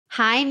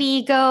Hi,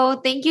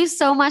 Nico. Thank you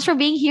so much for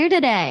being here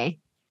today.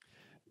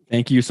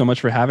 Thank you so much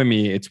for having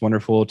me. It's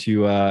wonderful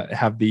to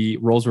have the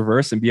roles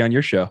reversed and be on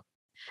your show.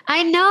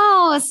 I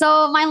know.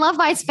 So, my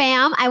Luvbites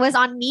fam, I was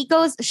on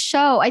Nico's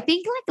show, I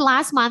think like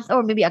last month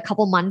or maybe a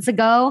couple months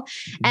ago.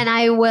 And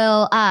I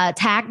will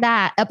tag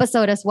that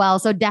episode as well.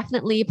 So,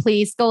 definitely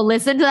please go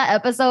listen to that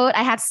episode.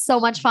 I had so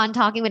much fun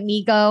talking with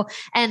Nico,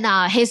 and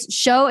his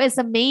show is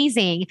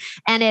amazing.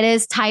 And it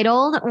is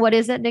titled, what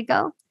is it,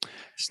 Nico?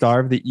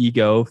 Starve the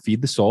ego,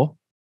 feed the soul.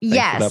 Thanks for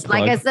Yes, that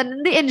like plug. I said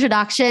in the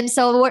introduction.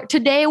 So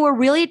today we're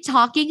really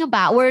talking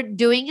about, we're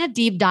doing a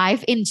deep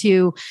dive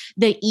into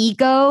the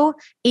ego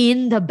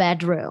in the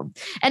bedroom.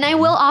 And I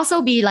will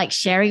also be like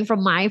sharing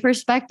from my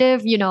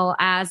perspective,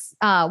 as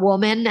a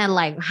woman and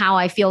like how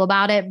I feel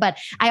about it. But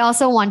I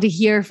also want to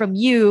hear from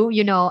you,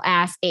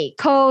 as a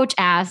coach,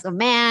 as a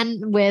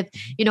man with,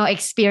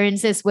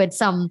 experiences with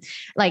some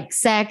like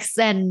sex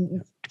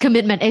and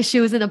commitment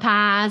issues in the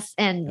past,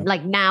 and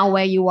like now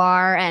where you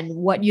are and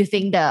what you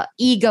think the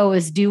ego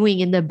is doing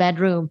in the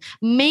bedroom,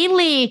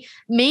 mainly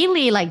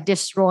like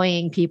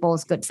destroying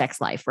people's good sex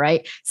life,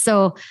 right?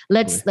 So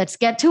let's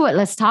get to it.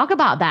 Let's talk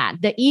about that,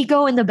 the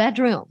ego in the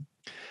bedroom.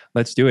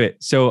 Let's do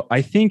it. So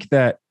I think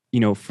that,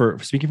 for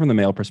speaking from the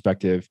male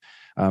perspective,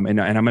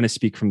 and I'm going to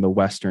speak from the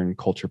Western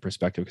culture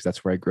perspective because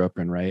that's where I grew up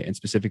in, right? And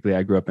specifically,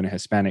 I grew up in a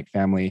Hispanic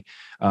family,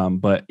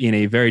 but in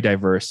a very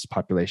diverse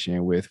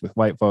population with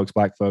white folks,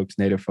 Black folks,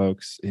 Native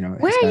folks, Where are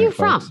Hispanic you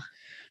folks. from?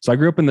 So I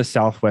grew up in the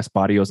Southwest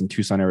Barrios in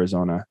Tucson,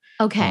 Arizona.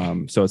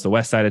 Okay. So it's the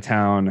west side of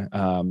town.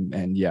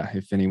 And yeah,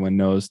 if anyone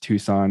knows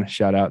Tucson,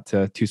 shout out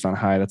to Tucson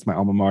High. That's my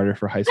alma mater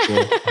for high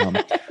school.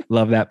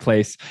 Love that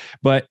place.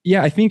 But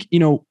yeah, I think,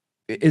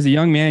 as a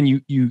young man,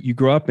 you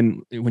grow up,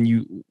 and when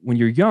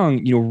you're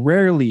young,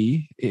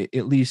 rarely,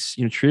 at least,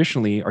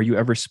 traditionally, are you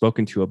ever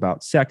spoken to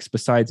about sex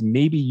besides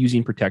maybe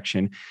using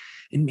protection,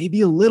 and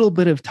maybe a little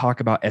bit of talk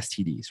about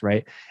STDs,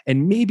 right?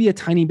 And maybe a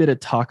tiny bit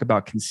of talk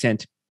about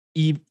consent,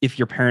 if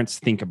your parents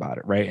think about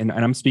it, right? And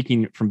I'm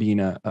speaking from being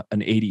an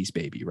 80s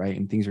baby, right?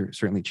 And things are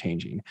certainly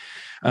changing.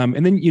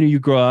 And then, you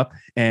grow up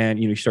and,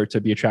 you start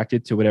to be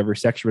attracted to whatever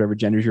sex, whatever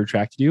genders you're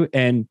attracted to.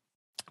 And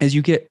as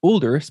you get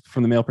older,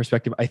 from the male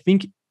perspective, I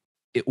think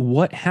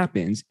what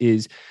happens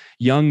is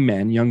young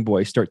men, young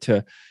boys start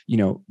to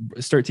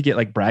get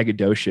like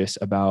braggadocious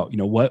about,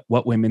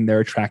 what women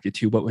they're attracted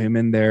to, what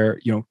women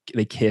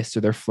they kiss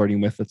or they're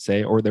flirting with, let's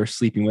say, or they're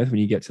sleeping with when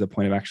you get to the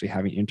point of actually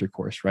having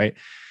intercourse, right?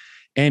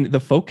 And the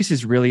focus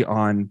is really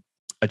on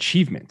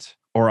achievement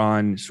or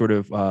on sort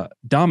of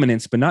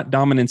dominance, but not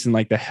dominance in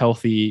like the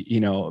healthy,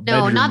 No,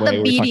 bedroom not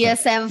the way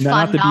BDSM no, fun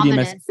not the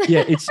dominance.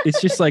 Yeah, it's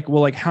just like,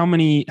 well, like how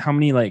many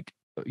like,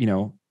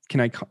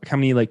 how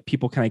many like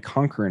people can I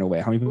conquer in a way?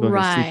 How many people can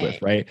I sleep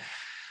with, right?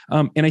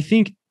 And I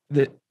think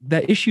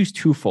that issue is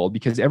twofold,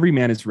 because every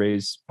man is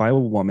raised by a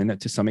woman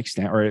to some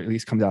extent, or at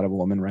least comes out of a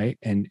woman, right?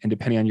 And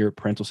depending on your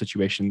parental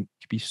situation, it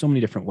could be so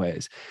many different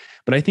ways.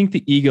 But I think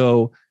the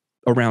ego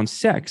around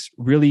sex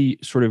really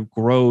sort of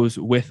grows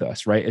with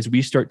us, right? As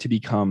we start to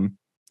become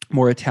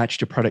more attached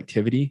to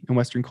productivity in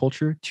Western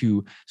culture,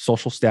 to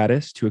social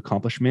status, to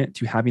accomplishment,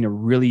 to having a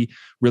really,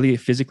 really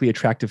physically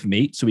attractive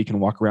mate, so we can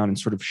walk around and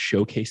sort of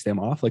showcase them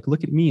off. Like,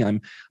 look at me, I'm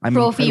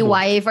trophy incredible.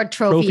 wife or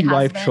trophy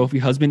wife, husband. trophy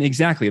husband.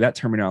 Exactly, that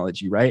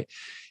terminology, right?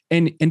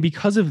 And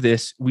because of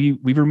this, we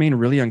remain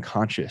really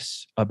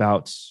unconscious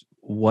about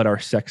what our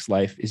sex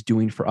life is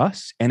doing for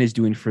us and is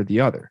doing for the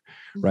other,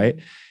 right?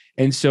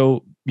 And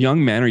so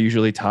young men are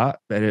usually taught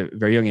at a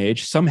very young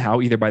age,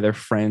 somehow, either by their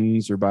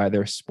friends or by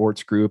their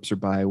sports groups or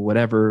by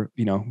whatever,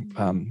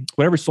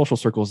 whatever social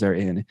circles they're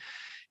in,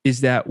 is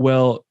that,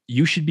 well,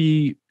 you should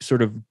be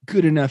sort of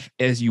good enough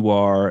as you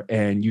are,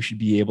 and you should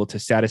be able to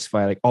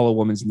satisfy like all a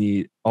woman's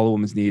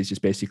needs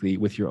just basically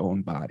with your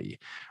own body,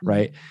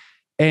 right?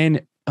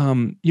 And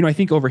I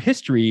think over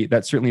history,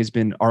 that certainly has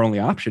been our only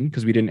option,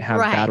 because we didn't have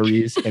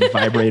batteries and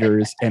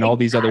vibrators and all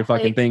these other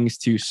fucking things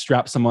to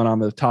strap someone on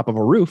the top of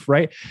a roof,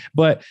 right?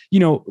 But,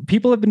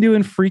 people have been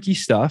doing freaky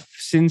stuff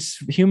since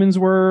humans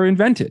were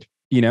invented,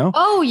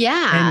 Oh,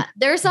 yeah. And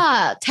there's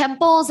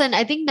temples in,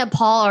 I think,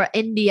 Nepal or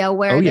India,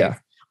 where there's yeah.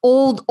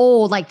 old,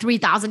 like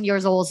 3,000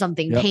 years old,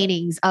 something,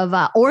 paintings of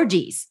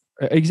orgies.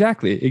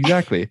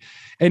 Exactly.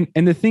 And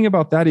the thing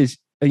about that is,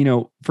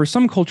 for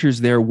some cultures,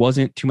 there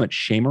wasn't too much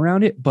shame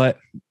around it, but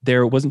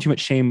there wasn't too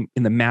much shame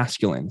in the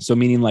masculine. So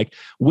meaning like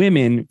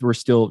women were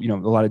still, a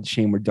lot of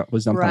shame was dumped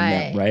on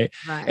them. Right.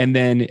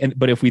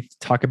 But if we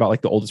talk about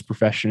like the oldest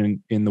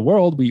profession in the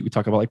world, we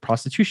talk about like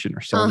prostitution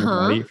or selling your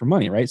body for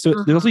money. Right.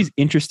 So there's all these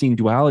interesting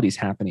dualities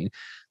happening.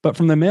 But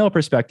from the male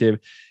perspective,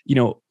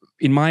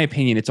 in my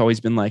opinion, it's always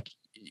been like,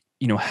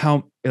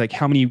 how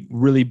many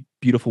really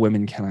beautiful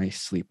women can I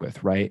sleep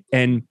with? Right.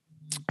 And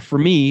for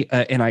me,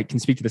 and I can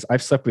speak to this,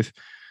 I've slept with,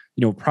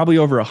 probably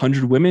over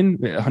 100 women,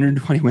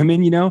 120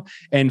 women,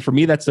 and for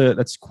me,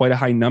 that's quite a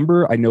high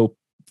number. I know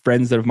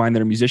friends of mine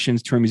that are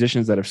musicians, touring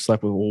musicians, that have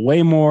slept with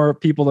way more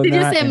people than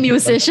that. Did you say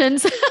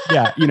musicians?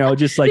 Yeah,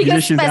 just like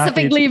musicians,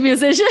 specifically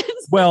musicians.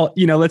 Well,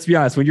 let's be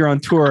honest. When you're on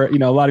tour,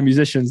 a lot of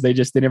musicians, they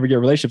never get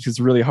relationships. It's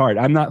really hard.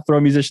 I'm not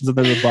throwing musicians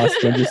under the bus.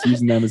 I'm just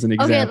using them as an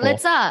example.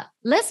 Okay,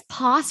 let's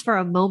pause for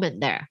a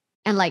moment there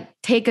and like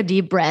take a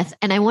deep breath.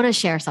 And I want to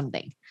share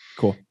something.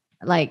 Cool.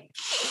 Like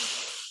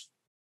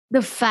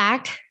the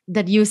fact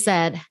that you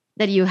said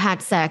that you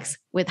had sex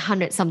with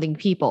 100-something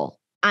people,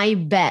 I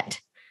bet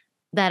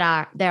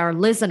that there are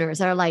listeners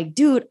that are like,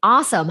 dude,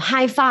 awesome,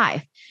 high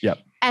five. Yep.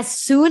 As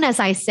soon as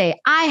I say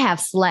I have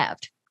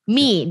slept,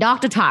 me,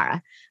 Dr.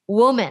 Tara,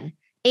 woman,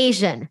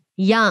 Asian,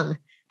 young,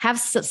 have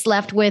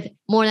slept with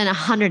more than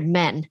 100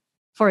 men,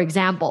 for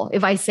example.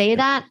 If I say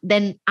that,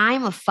 then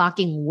I'm a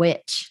fucking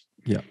witch.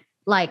 Yeah.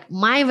 Like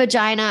my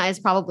vagina is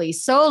probably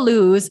so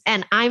loose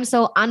and I'm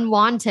so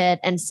unwanted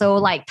and so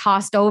like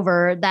tossed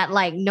over that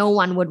like no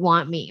one would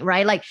want me,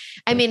 right? Like,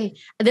 I mean,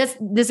 this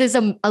is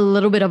a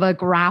little bit of a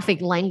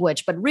graphic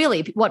language, but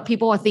really what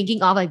people are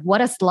thinking of, like,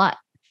 what a slut.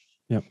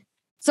 Yep.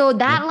 So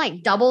that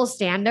like double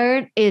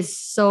standard is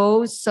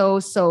so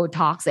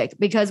toxic,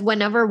 because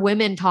whenever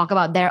women talk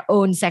about their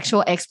own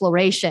sexual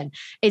exploration,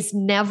 it's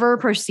never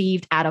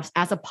perceived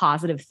as a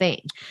positive thing,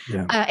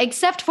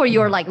 except for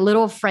your like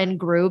little friend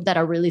group that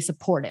are really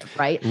supportive,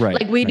 right?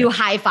 Like we do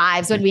high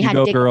fives when we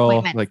had dick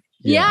appointments. Like,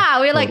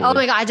 we're like, oh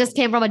my God, I just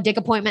came from a dick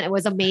appointment. It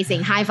was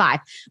amazing. High five.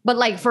 But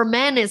like for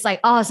men, it's like,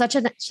 oh, such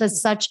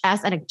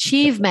as an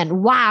achievement.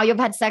 Wow, you've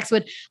had sex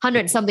with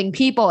 100-something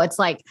people. It's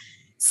like,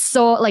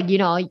 so like,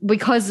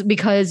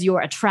 because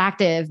you're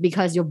attractive,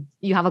 because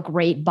you have a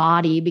great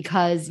body,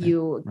 because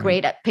you're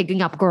great at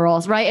picking up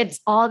girls, right? It's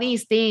all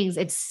these things.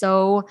 It's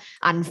so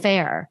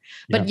unfair.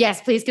 But yes,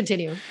 please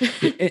continue.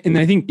 And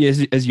I think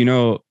as you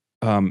know,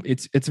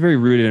 it's very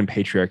rooted in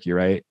patriarchy,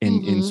 right?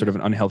 In sort of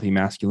an unhealthy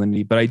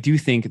masculinity. But I do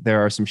think there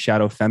are some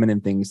shadow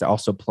feminine things that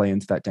also play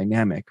into that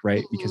dynamic,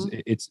 right? Because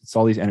it's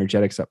all these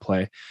energetics at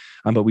play.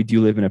 But we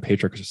do live in a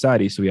patriarchal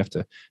society, so we have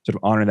to sort of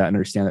honor that and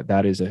understand that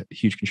that is a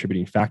huge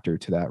contributing factor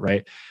to that,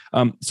 right?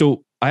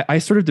 So I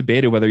sort of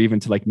debated whether even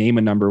to like name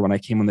a number when I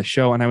came on the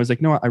show, and I was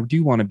like, no, I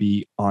do want to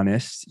be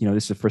honest.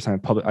 This is the first time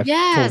I've told a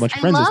bunch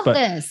of friends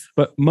this,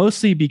 but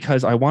mostly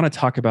because I want to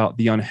talk about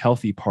the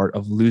unhealthy part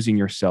of losing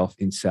yourself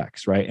in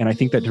sex, right? And I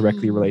think that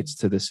directly relates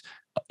to this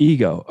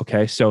ego.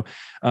 Okay, so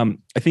I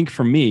think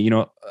for me,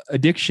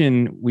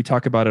 addiction, we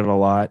talk about it a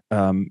lot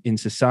in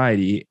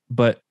society,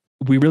 but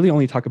we really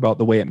only talk about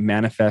the way it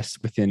manifests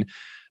within,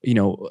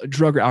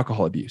 drug or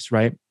alcohol abuse,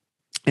 right?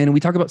 And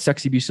we talk about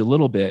sex abuse a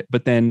little bit,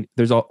 but then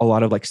there's a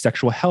lot of like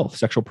sexual health,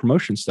 sexual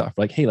promotion stuff.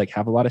 Like, hey, like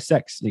have a lot of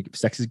sex. Like,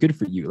 sex is good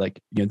for you. Like,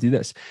 do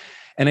this.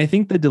 And I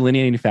think the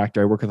delineating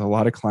factor, I work with a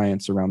lot of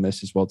clients around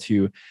this as well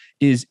too,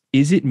 is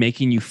it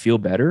making you feel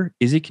better?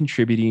 Is it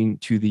contributing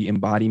to the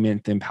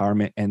embodiment, the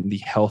empowerment, and the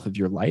health of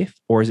your life?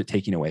 Or is it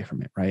taking away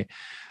from it, right?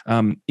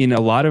 In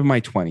a lot of my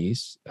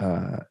 20s,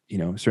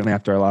 certainly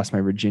after I lost my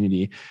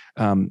virginity,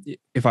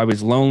 if I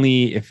was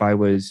lonely, if I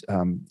was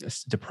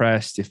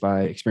depressed, if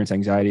I experienced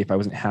anxiety, if I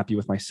wasn't happy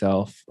with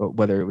myself,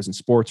 whether it was in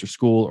sports or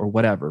school or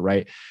whatever,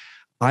 right?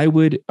 I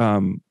would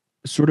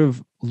sort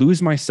of lose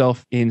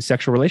myself in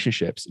sexual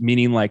relationships,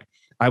 meaning like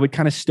I would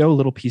kind of stow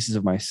little pieces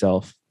of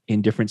myself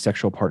in different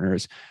sexual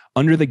partners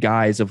under the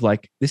guise of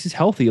like, this is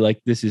healthy.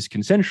 Like this is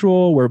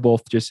consensual. We're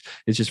both it's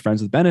just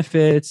friends with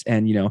benefits.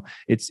 And,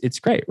 it's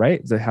great, right?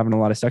 It's like having a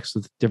lot of sex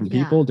with different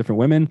people, different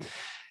women.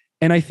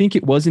 And I think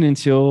it wasn't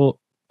until,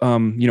 a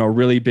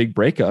really big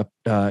breakup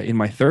in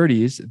my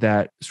 30s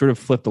that sort of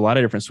flipped a lot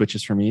of different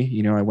switches for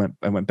me. I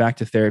went back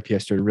to therapy. I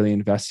started really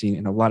investing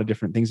in a lot of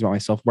different things about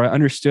myself where I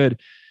understood,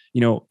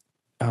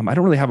 I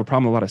don't really have a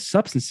problem with a lot of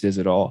substances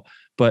at all,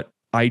 but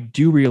I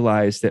do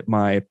realize that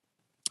my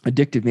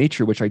addictive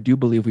nature, which I do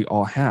believe we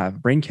all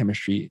have, brain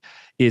chemistry,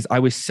 is I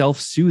was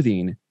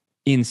self-soothing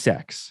in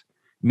sex,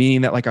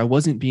 meaning that like I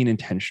wasn't being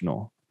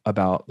intentional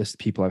about this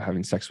people I'm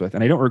having sex with.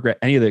 And I don't regret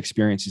any of the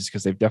experiences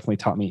because they've definitely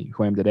taught me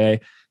who I am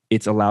today.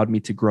 It's allowed me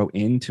to grow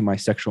into my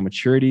sexual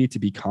maturity, to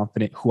be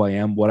confident who I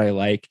am, what I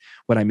like,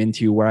 what I'm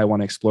into, where I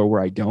want to explore,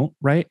 where I don't,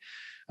 right?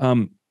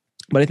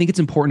 But I think it's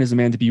important as a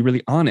man to be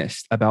really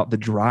honest about the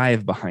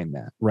drive behind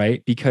that,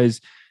 right?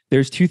 Because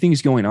there's two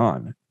things going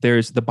on.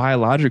 There's the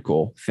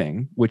biological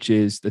thing, which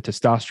is the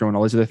testosterone,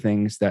 all these other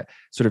things that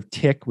sort of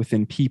tick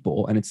within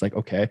people. And it's like,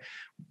 okay,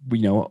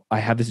 I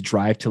have this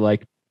drive to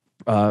like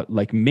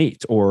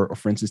mate or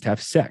for instance, to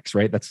have sex,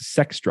 right? That's a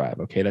sex drive.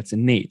 Okay. That's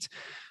innate.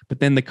 But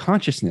then the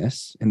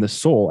consciousness and the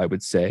soul, I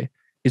would say,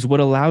 is what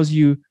allows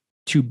you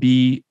to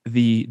be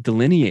the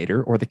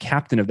delineator or the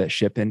captain of that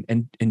ship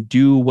and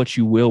do what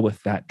you will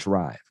with that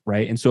drive,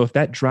 right? And so if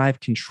that drive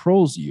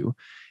controls you,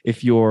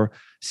 if you're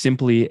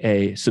simply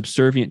a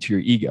subservient to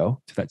your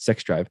ego, to that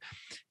sex drive,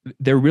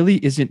 there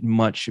really isn't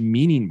much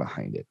meaning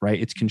behind it,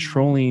 right? It's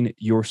controlling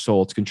your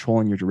soul. It's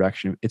controlling your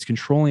direction. It's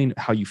controlling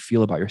how you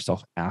feel about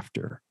yourself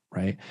after,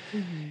 right?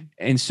 Mm-hmm.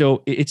 And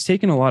so it's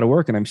taken a lot of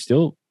work, and I'm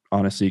still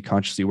honestly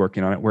consciously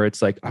working on it, where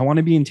it's like, I want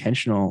to be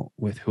intentional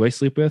with who I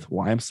sleep with,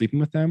 why I'm sleeping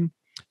with them.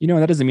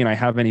 That doesn't mean I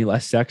have any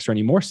less sex or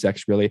any more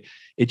sex, really.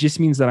 It just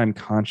means that I'm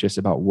conscious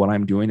about what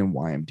I'm doing and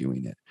why I'm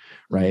doing it,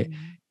 right?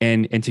 Mm-hmm.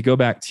 And to go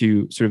back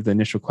to sort of the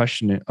initial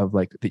question of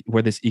like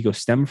where this ego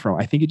stemmed from,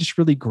 I think it just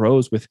really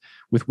grows with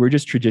we're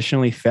just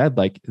traditionally fed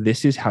like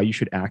this is how you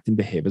should act and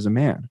behave as a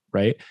man,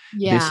 right?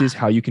 Yeah. This is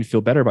how you can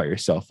feel better about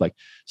yourself. Like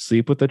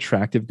sleep with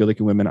attractive,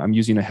 good-looking women. I'm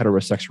using a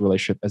heterosexual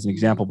relationship as an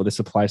example, but this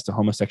applies to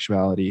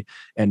homosexuality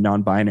and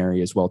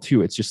non-binary as well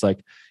too. It's just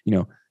like,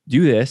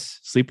 do this,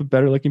 sleep with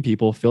better looking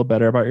people, feel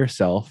better about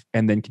yourself,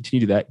 and then continue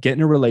to do that. Get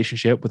in a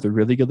relationship with a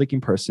really good looking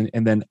person.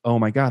 And then, oh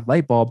my God,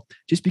 light bulb,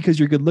 just because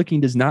you're good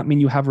looking does not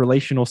mean you have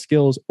relational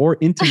skills or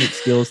intimate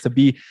skills to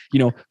be,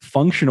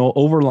 functional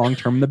over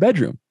long-term in the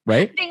bedroom.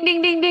 Right. Ding,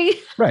 ding, ding, ding.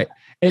 Right.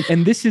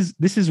 And this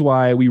is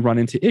why we run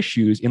into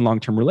issues in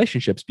long-term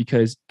relationships,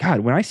 because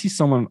God, when I see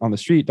someone on the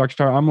street, Dr.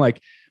 Tara, I'm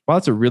like, wow,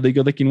 that's a really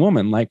good looking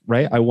woman. Like,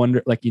 right. I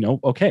wonder, like,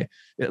 okay,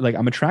 like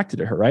I'm attracted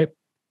to her. Right.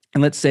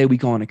 And let's say we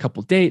go on a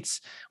couple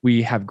dates,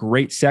 we have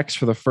great sex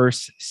for the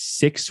first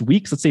 6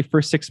 weeks, let's say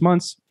first 6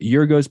 months, a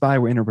year goes by,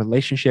 we're in a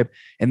relationship,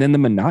 and then the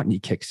monotony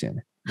kicks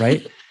in,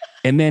 right?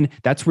 And then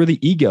that's where the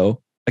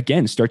ego,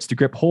 again, starts to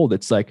grip hold.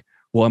 It's like,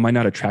 well, am I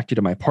not attracted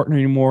to my partner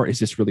anymore? Is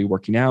this really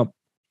working out?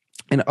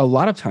 And a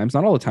lot of times,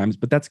 not all the times,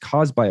 but that's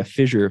caused by a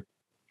fissure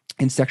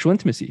in sexual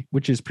intimacy,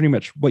 which is pretty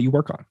much what you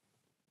work on.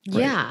 Right?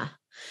 Yeah.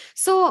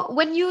 So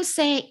when you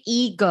say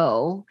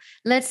ego,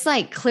 let's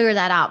like clear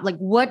that out. Like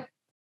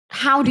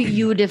how do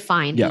you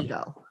define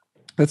ego?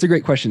 That's a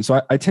great question.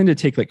 So I tend to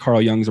take like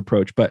Carl Jung's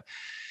approach, but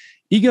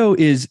ego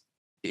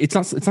it's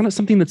not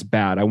something that's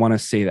bad. I want to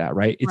say that,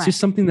 right? It's just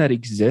something that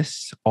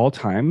exists all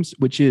times,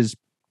 which is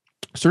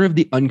sort of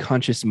the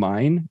unconscious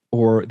mind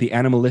or the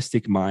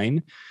animalistic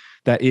mind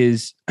that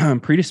is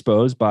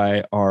predisposed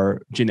by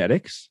our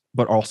genetics,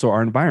 but also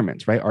our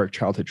environment, right? Our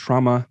childhood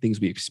trauma, things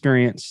we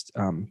experienced,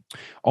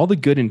 all the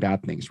good and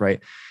bad things, right?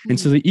 Mm-hmm. And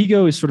so the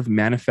ego is sort of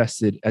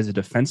manifested as a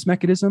defense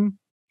mechanism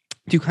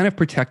to kind of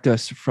protect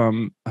us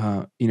from,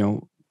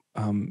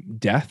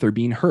 death or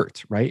being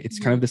hurt, right? It's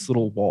kind of this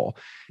little wall,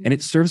 and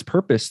it serves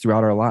purpose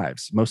throughout our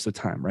lives most of the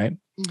time, right?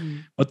 Mm-hmm.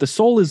 But the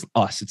soul is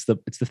us. It's the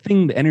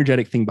thing, the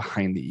energetic thing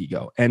behind the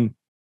ego. And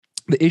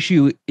the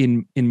issue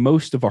in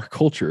most of our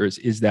cultures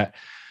is that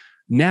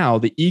now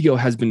the ego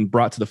has been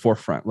brought to the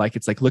forefront. Like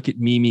it's like, look at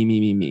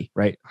me,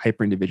 right?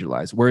 Hyper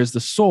individualized. Whereas the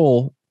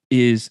soul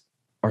is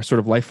our sort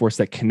of life force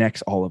that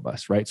connects all of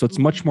us, right? So it's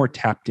much more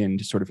tapped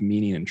into sort of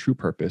meaning and true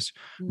purpose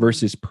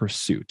versus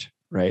pursuit,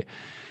 right?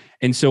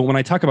 And so when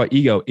I talk about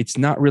ego, it's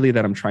not really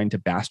that I'm trying to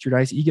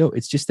bastardize ego.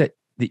 It's just that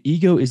the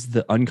ego is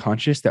the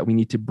unconscious that we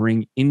need to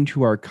bring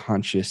into our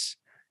conscious,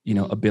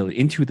 ability,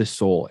 into the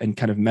soul, and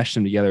kind of mesh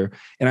them together.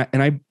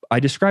 And I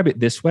describe it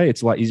this way.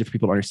 It's a lot easier for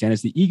people to understand.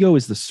 Is the ego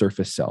is the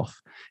surface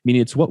self,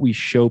 meaning it's what we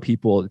show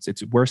people.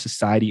 It's where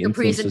society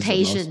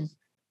influences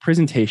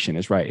presentation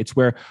is right. It's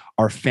where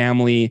our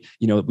family,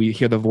 we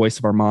hear the voice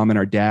of our mom and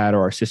our dad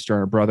or our sister or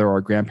our brother or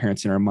our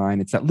grandparents in our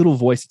mind. It's that little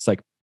voice. It's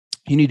like,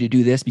 you need to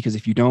do this because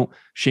if you don't,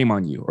 shame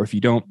on you. Or if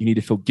you don't, you need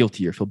to feel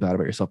guilty or feel bad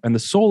about yourself. And the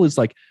soul is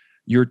like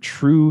your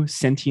true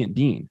sentient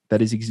being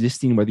that is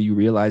existing, whether you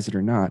realize it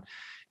or not.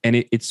 And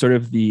it's sort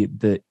of the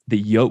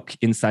yolk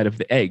inside of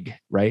the egg,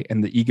 right?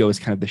 And the ego is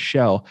kind of the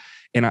shell.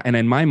 And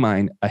in my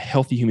mind, a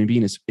healthy human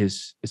being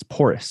is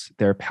porous.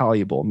 They're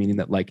malleable, meaning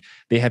that like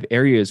they have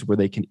areas where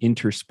they can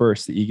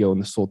intersperse the ego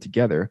and the soul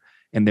together.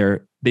 And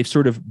they've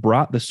sort of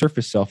brought the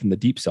surface self and the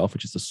deep self,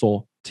 which is the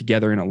soul,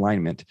 together in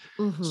alignment.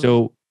 Mm-hmm.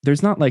 So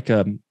there's not like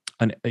you're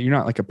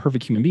not like a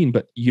perfect human being,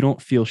 but you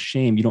don't feel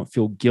shame. You don't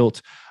feel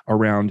guilt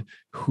around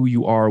who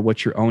you are,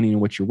 what you're owning,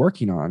 and what you're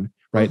working on,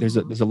 right?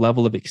 Mm-hmm. There's a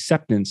level of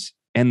acceptance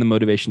and the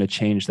motivation to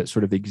change that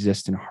sort of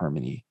exists in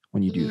harmony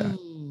when you do that.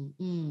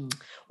 Mm-hmm.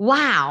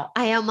 Wow.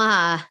 I am,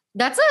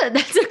 that's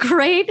a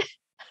great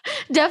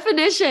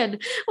definition.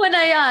 When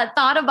I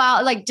thought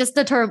about like just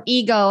the term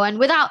ego, and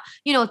without,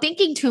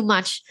 thinking too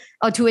much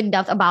or too in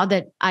depth about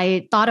it,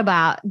 I thought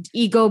about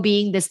ego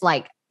being this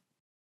like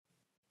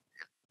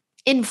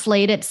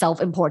inflated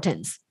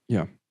self-importance.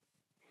 Yeah.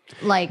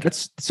 Like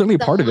that's certainly a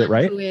part of it,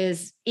 right? Who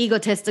is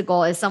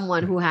egotistical is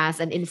someone who has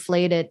an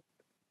inflated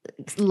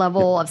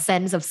level of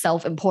sense of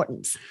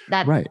self-importance.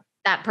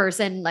 That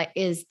person like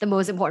is the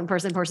most important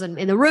person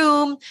in the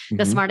room,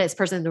 the smartest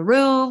person in the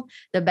room,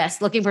 the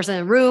best looking person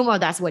in the room, or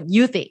that's what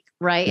you think,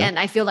 right? Yeah. And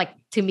I feel like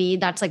to me,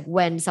 that's like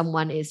when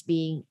someone is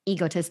being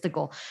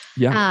egotistical.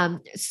 Yeah.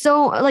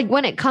 So like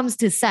when it comes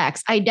to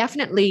sex, I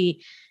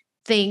definitely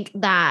think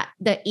that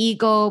the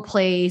ego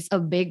plays a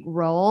big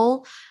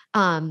role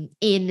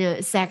in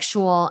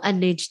sexual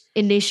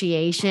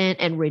initiation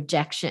and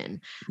rejection,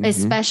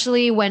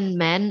 especially when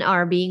men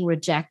are being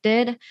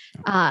rejected.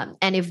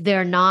 And if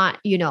they're not,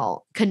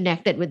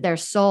 connected with their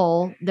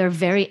soul, they're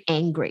very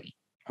angry.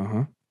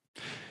 Uh-huh.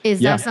 Is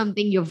that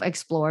something you've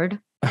explored?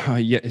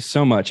 Yeah,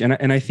 so much.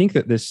 And I think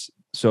that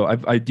so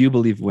I do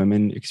believe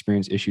women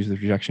experience issues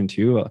with rejection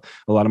too.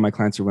 A lot of my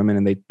clients are women,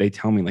 and they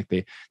tell me like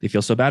they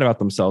feel so bad about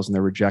themselves and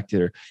they're rejected,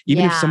 or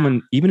even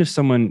if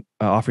someone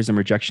offers them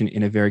rejection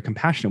in a very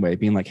compassionate way,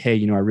 being like, hey,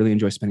 I really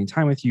enjoy spending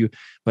time with you,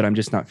 but I'm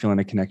just not feeling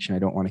a connection. I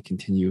don't want to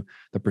continue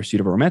the pursuit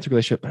of a romantic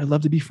relationship, but I'd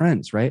love to be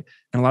friends, right?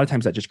 And a lot of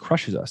times that just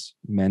crushes us,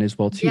 men as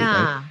well too.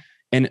 Right?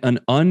 And an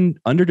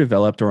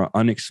underdeveloped or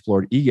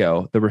unexplored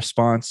ego, the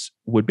response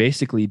would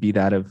basically be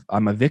that of,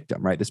 I'm a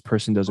victim, right? This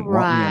person doesn't want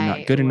me. I'm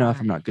not good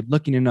enough. I'm not good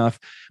looking enough.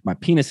 My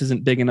penis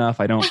isn't big enough.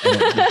 I don't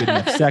get good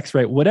enough sex,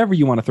 right? Whatever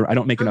you want to throw. I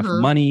don't make enough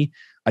money.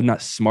 I'm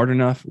not smart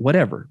enough,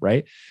 whatever,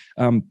 right?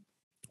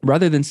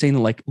 Rather than saying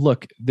like,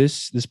 look,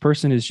 this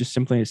person is just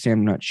simply saying,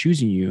 I'm not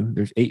choosing you.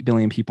 There's 8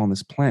 billion people on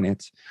this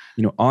planet.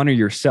 Honor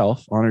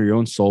yourself, honor your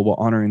own soul while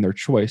honoring their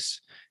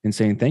choice, and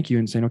saying thank you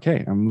and saying,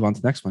 okay, I'll move on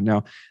to the next one.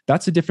 Now,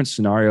 that's a different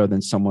scenario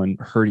than someone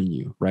hurting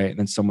you, right?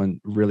 Than someone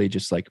really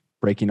just like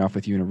breaking off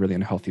with you in a really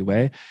unhealthy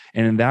way.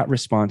 And in that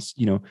response,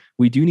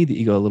 we do need the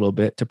ego a little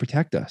bit to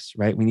protect us,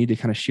 right? We need to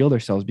kind of shield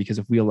ourselves, because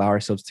if we allow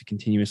ourselves to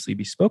continuously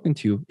be spoken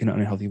to in an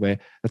unhealthy way,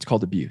 that's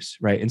called abuse,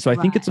 right? And so I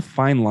think it's a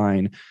fine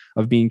line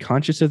of being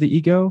conscious of the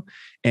ego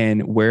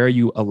and where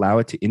you allow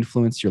it to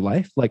influence your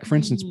life. Like for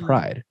instance,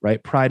 pride,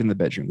 right? Pride in the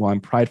bedroom. Well,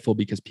 I'm prideful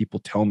because people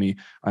tell me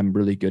I'm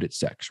really good at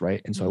sex,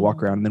 right? And so I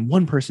walk around and then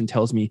one person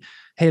tells me,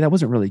 hey, that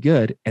wasn't really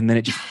good. And then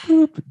it just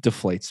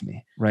deflates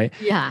me, right?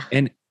 Yeah.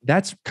 And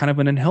that's kind of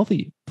an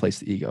unhealthy place,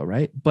 the ego,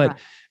 right? But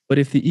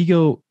if the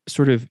ego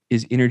sort of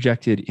is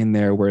interjected in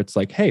there where it's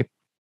like, hey,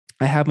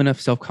 I have enough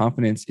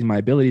self-confidence in my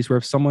abilities where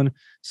if someone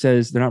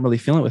says they're not really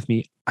feeling it with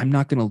me, I'm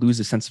not going to lose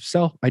a sense of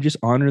self. I just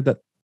honor that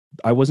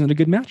I wasn't a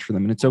good match for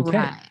them. And it's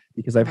okay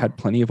because I've had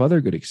plenty of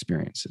other good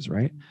experiences,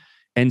 right?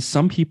 And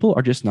some people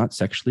are just not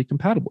sexually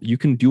compatible. You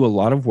can do a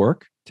lot of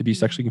work to be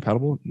sexually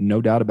compatible,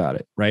 no doubt about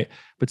it, right?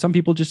 But some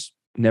people just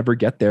never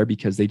get there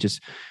because they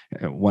just,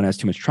 one has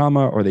too much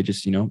trauma, or they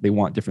just, they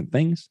want different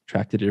things,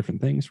 attracted to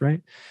different things,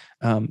 right?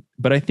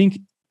 But I think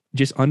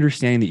just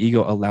understanding the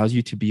ego allows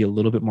you to be a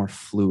little bit more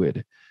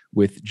fluid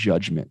with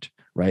judgment,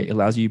 right? It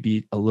allows you to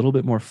be a little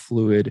bit more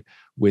fluid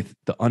with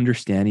the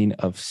understanding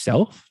of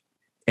self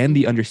and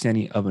the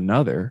understanding of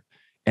another.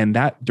 And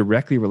that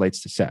directly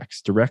relates to sex,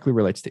 directly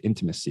relates to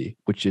intimacy,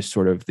 which is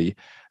sort of the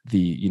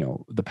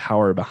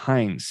power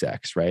behind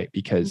sex, right?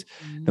 Because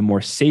the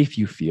more safe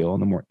you feel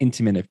and the more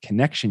intimate of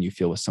connection you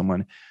feel with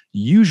someone,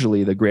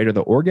 usually the greater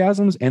the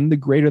orgasms and the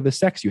greater the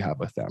sex you have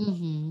with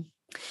them.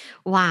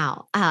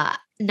 Wow. Now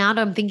that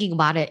I'm thinking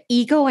about it,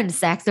 ego and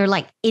sex, they're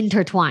like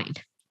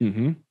intertwined.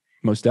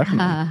 Most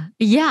definitely.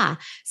 Yeah.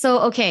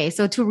 So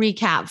to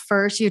recap,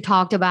 first you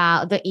talked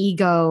about the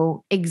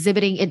ego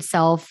exhibiting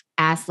itself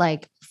as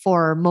like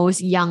for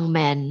most young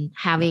men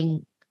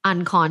having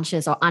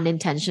unconscious or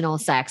unintentional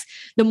sex.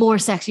 The more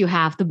sex you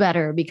have, the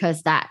better,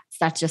 because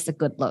that's just a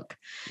good look.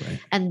 Right.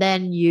 And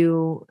then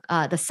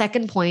the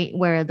second point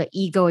where the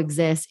ego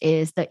exists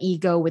is the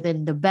ego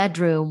within the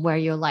bedroom, where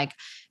you're like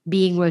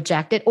being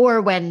rejected,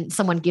 or when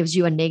someone gives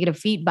you a negative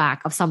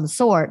feedback of some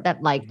sort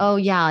that like, oh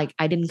yeah, like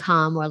I didn't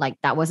come, or like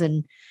that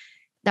wasn't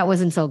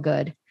so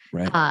good.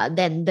 Right.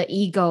 Then the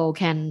ego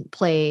can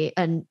play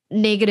a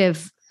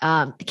negative,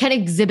 can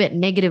exhibit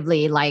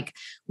negatively, like,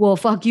 well,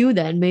 fuck you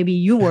then, maybe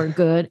you weren't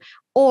good.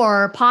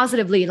 Or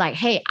positively, like,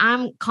 hey,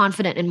 I'm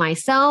confident in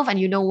myself, and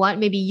you know what,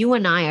 maybe you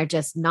and I are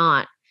just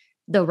not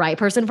the right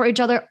person for each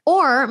other.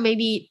 Or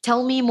maybe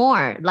tell me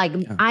more, like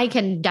I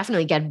can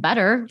definitely get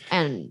better.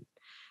 And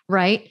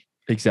right.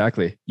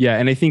 Exactly. Yeah.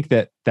 And I think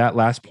that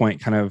last point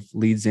kind of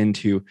leads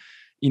into,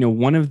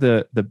 one of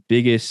the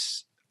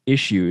biggest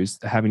issues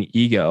having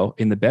ego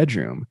in the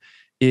bedroom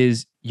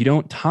is you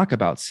don't talk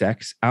about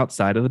sex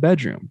outside of the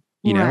bedroom,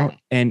 know,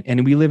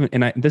 and we live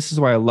in, and this is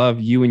why I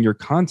love you and your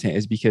content,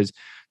 is because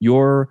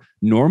you're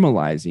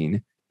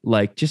normalizing,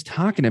 like just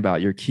talking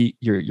about your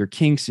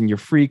kinks and your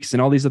freaks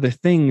and all these other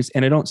things.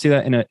 And I don't say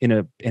that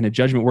in a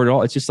judgment word at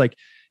all. It's just like,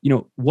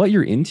 what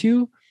you're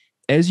into.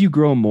 As you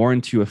grow more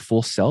into a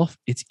full self,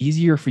 it's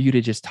easier for you to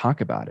just talk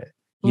about it.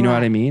 You know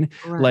what I mean?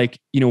 Right. Like,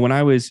 when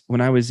I was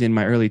in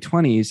my early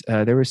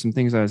 20s, there were some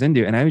things I was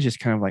into, and I was just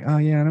kind of like, oh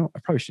yeah, I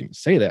probably shouldn't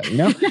say that,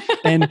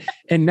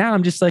 and now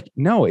I'm just like,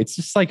 no, it's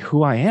just like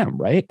who I am.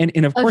 Right.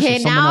 And of course,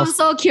 now I'm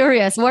so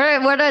curious. What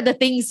are the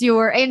things you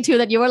were into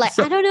that you were like,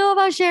 I don't know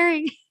about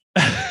sharing?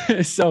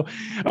 So,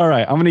 all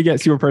right, I'm going to get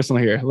super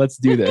personal here. Let's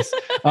do this.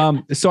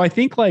 So I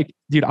think like,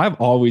 dude, I've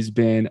always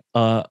been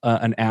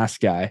an ass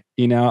guy.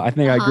 I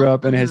think I grew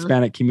up in a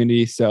Hispanic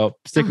community. So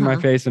sticking my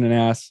face in an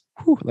ass,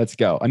 let's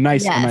go. A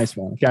nice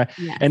one. Okay.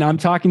 Yes. And I'm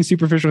talking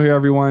superficial here,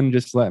 everyone.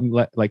 Just let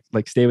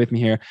stay with me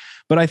here.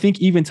 But I think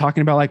even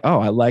talking about like, oh,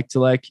 I like to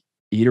like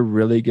eat a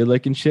really good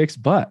looking chick's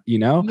butt,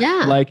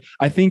 Yeah. Like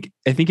I think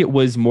it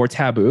was more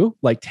taboo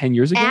like 10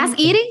 years ago. Ass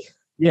eating?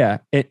 Yeah.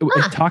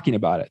 Talking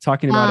about it.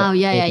 Oh,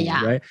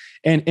 yeah. Right.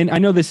 And I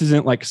know this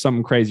isn't like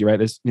something crazy, right?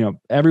 This,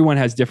 everyone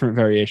has different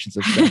variations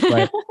of stuff,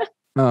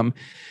 right?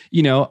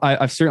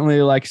 I've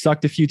certainly like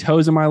sucked a few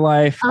toes in my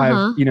life.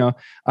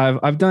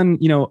 I've done,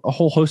 a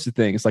whole host of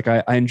things. Like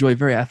I enjoy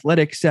very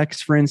athletic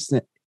sex, for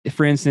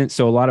instance.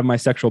 So a lot of my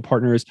sexual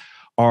partners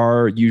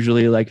are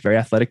usually like very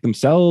athletic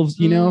themselves,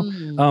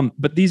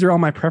 but these are all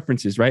my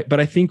preferences. Right. But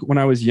I think when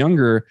I was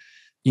younger,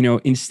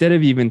 instead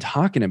of even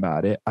talking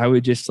about it, I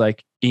would just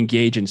like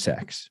engage in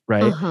sex.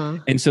 Right.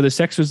 And so the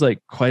sex was like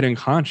quite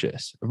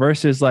unconscious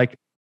versus like,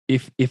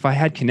 if I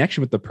had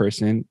connection with the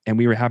person and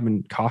we were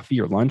having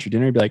coffee or lunch or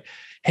dinner, I'd be like,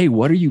 hey,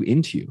 what are you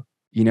into?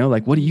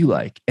 Like, what do you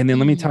like? And then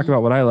let me talk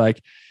about what I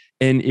like.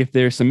 And if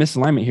there's some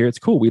misalignment here, it's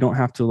cool. We don't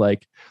have to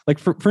like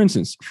for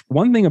instance,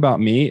 one thing about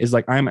me is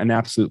like, I'm an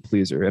absolute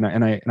pleaser. And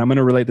I'm going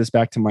to relate this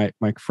back to my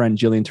friend,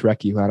 Jillian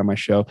Turecki, who had on my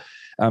show.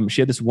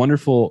 She had this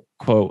wonderful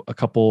quote a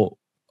couple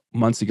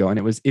months ago, and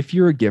it was, if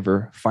you're a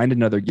giver, find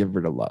another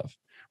giver to love.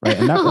 Right.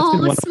 And that's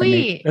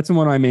been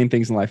one of my main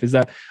things in life, is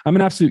that I'm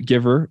an absolute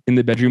giver in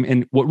the bedroom.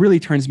 And what really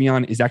turns me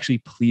on is actually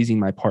pleasing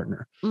my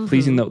partner,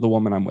 pleasing the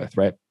woman I'm with.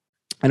 Right.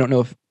 I don't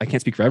know if I can't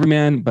speak for every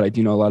man, but I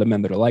do know a lot of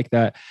men that are like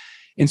that.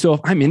 And so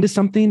if I'm into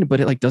something, but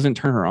it like doesn't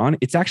turn her on,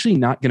 it's actually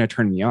not going to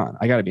turn me on.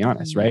 I got to be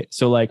honest. Right.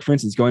 So like, for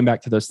instance, going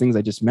back to those things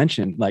I just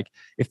mentioned, like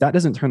if that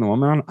doesn't turn the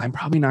woman on, I'm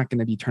probably not going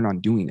to be turned on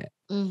doing it,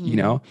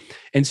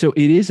 And so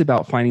it is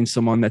about finding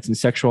someone that's in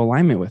sexual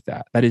alignment with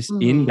that. That is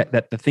in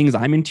that the things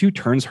I'm into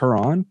turns her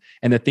on,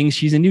 and the things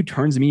she's into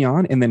turns me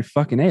on, and then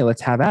fucking A,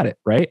 let's have at it.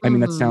 Right. I mean,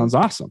 that sounds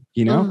awesome.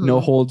 No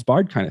holds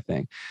barred kind of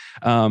thing.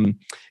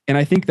 And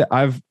I think that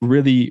I've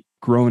really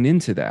grown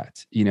into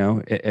that,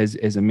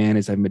 as a man,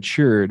 as I've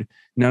matured,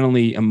 not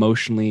only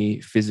emotionally,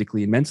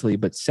 physically, and mentally,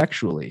 but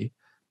sexually.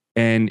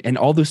 And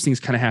all those things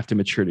kind of have to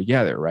mature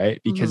together,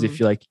 right? Because if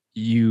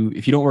you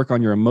don't work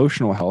on your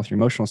emotional health, your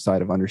emotional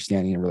side of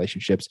understanding in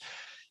relationships,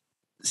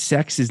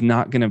 sex is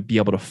not going to be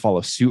able to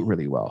follow suit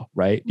really well,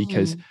 right?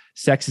 Because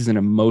sex is an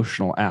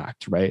emotional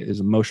act, right?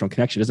 There's emotional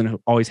connection. It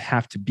doesn't always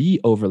have to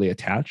be overly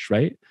attached,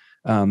 right?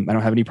 I don't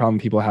have any problem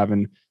with people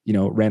having,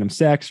 random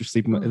sex or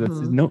sleeping.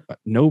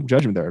 No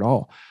judgment there at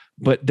all.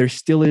 But there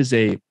still is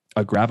a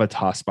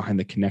gravitas behind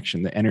the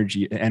connection, the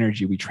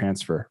energy we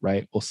transfer,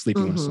 right? While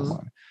sleeping with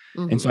someone.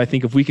 And so I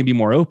think if we can be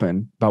more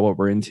open about what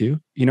we're into,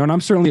 and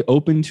I'm certainly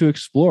open to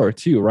explore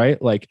too,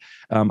 right? Like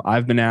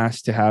I've been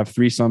asked to have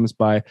threesomes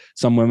by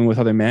some women with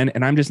other men,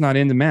 and I'm just not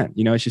into men.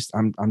 It's just,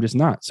 I'm just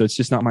not. So it's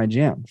just not my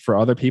jam. For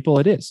other people,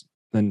 it is.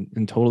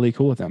 And totally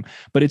cool with them.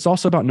 But it's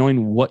also about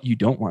knowing what you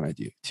don't want to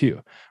do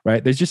too,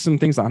 right? There's just some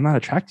things I'm not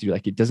attracted to,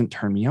 like it doesn't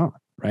turn me on,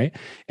 right?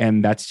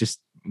 And that's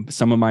just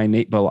some of my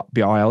innate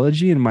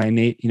biology and my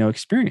innate,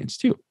 experience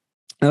too.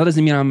 Now, that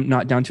doesn't mean I'm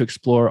not down to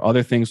explore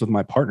other things with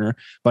my partner,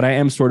 but I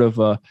am sort of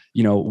a,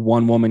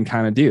 one woman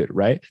kind of dude,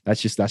 right?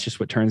 That's just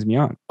what turns me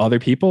on. Other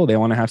people, they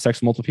want to have sex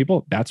with multiple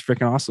people. That's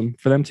freaking awesome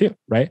for them too,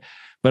 right?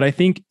 But I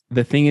think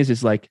the thing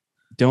is like,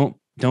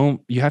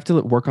 you have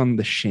to work on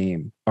the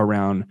shame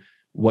around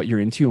what you're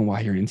into and why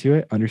you're into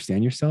it,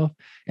 understand yourself,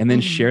 and then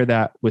share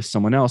that with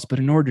someone else. But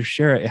in order to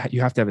share it,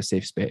 you have to have a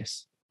safe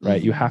space,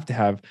 right? You have to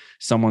have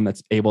someone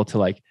that's able to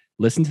like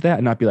listen to that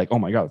and not be like, oh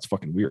my God, it's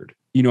fucking weird.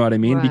 You know what I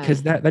mean? Right.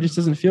 Because that just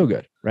doesn't feel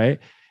good. Right.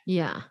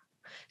 Yeah.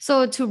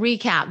 So to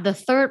recap, the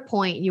third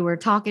point you were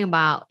talking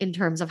about in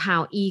terms of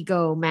how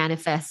ego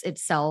manifests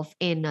itself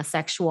in the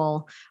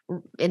sexual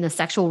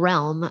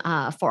realm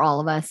for all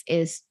of us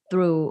is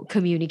through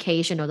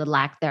communication or the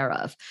lack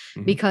thereof.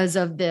 Because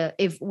of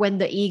when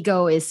the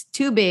ego is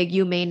too big,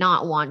 you may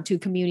not want to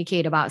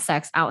communicate about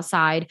sex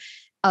outside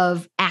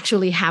of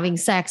actually having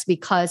sex,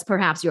 because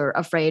perhaps you're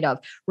afraid of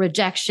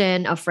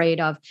rejection, afraid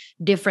of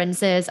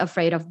differences,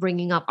 afraid of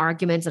bringing up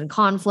arguments and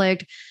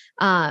conflict.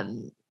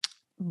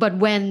 But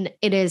when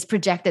it is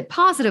projected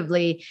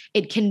positively,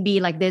 it can be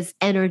like this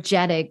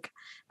energetic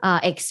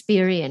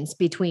experience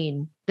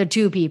between the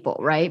two people,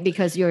 right?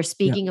 Because you're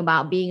speaking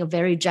about being a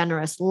very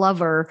generous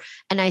lover.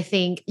 And I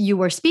think you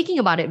were speaking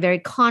about it very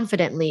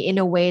confidently in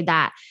a way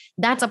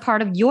that's a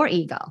part of your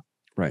ego.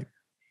 Right.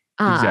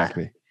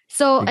 Exactly.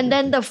 So, and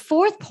then the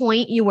fourth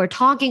point you were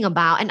talking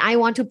about, and I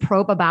want to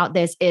probe about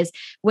this, is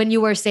when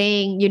you were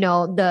saying,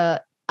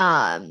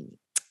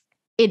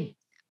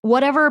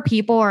 whatever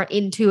people are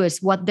into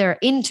is what they're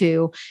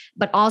into,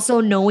 but also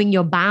knowing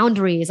your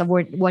boundaries of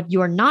what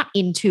you're not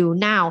into.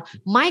 Now,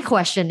 my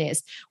question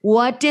is,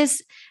 what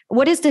is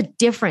the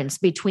difference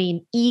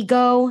between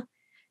ego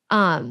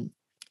and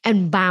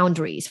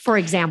boundaries? For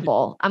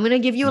example, I'm going to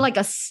give you like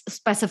a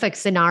specific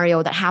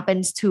scenario that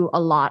happens to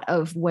a lot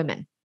of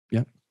women.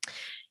 Yeah.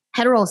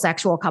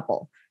 Heterosexual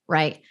couple,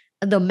 right?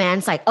 The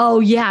man's like, oh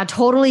yeah,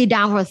 totally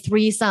down for a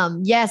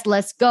threesome. Yes,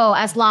 let's go.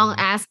 As long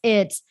as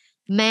it's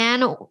man,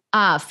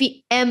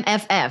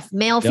 MFF,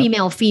 male,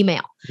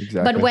 female.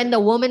 Exactly. But when the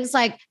woman's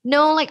like,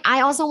 no, like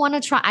I also want to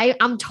try,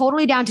 I'm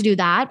totally down to do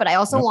that, but I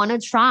also want to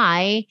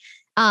try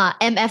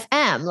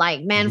MFM,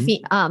 like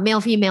male,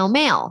 female,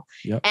 male.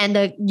 Yep.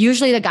 And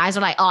usually the guys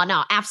are like, oh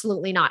no,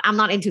 absolutely not. I'm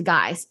not into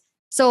guys.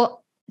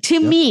 So to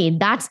me,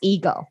 that's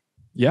ego.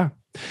 Yeah.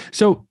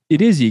 So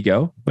it is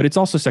ego, but it's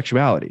also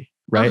sexuality,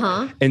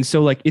 right? And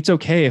so like, it's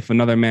okay if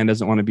another man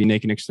doesn't want to be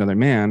naked next to another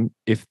man,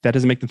 if that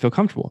doesn't make them feel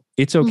comfortable.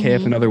 It's okay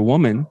if another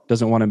woman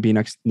doesn't want to be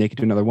naked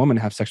to another woman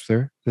and have sex with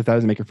her, if that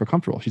doesn't make her feel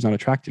comfortable. She's not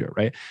attracted to it,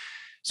 right?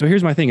 So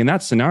here's my thing. In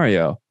that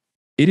scenario,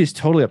 it is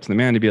totally up to the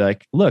man to be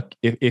like, look,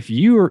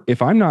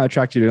 if I'm not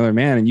attracted to another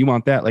man and you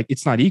want that, like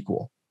it's not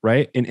equal.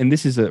 Right. And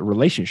this is a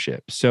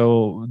relationship.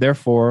 So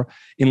therefore,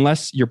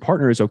 unless your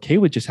partner is okay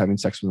with just having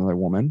sex with another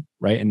woman,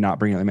 right, and not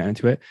bringing another man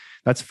into it,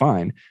 that's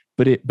fine.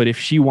 But if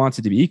she wants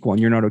it to be equal and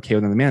you're not okay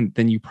with another man,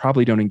 then you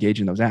probably don't engage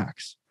in those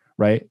acts,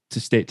 right? To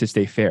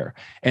stay fair.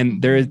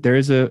 And there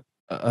is a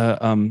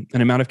an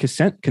amount of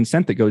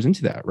consent that goes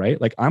into that, right?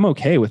 Like I'm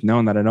okay with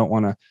knowing that I don't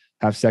want to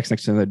have sex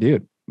next to another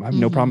dude. I have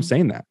no problem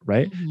saying that,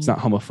 right? It's not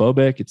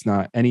homophobic. It's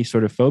not any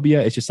sort of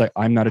phobia. It's just like,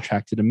 I'm not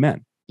attracted to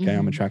men. Okay.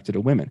 I'm attracted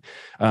to women.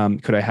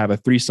 Could I have a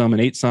 3-some, an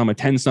 8-some, a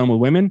 10-some with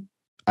women?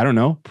 I don't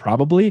know,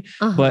 probably,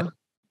 but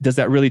does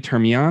that really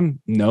turn me on?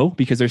 No,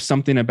 because there's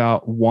something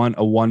about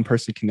a one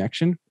person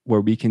connection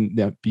where we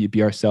can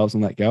be ourselves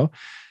and let go,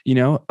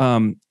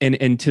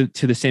 and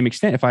to the same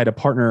extent, if I had a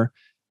partner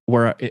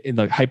where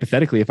like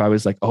hypothetically, if I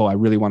was like, oh, I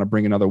really want to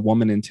bring another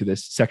woman into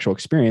this sexual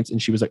experience.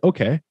 And she was like,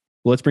 okay,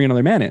 well, let's bring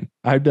another man in.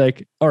 I'd be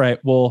like, all right,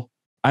 well,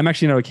 I'm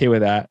actually not okay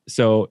with that.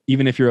 So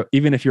even if you're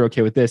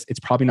okay with this, it's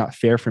probably not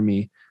fair for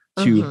me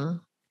to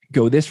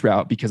go this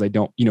route because I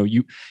don't,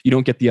 you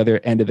don't get the other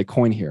end of the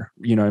coin here.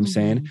 You know what I'm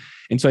saying?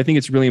 And so I think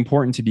it's really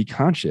important to be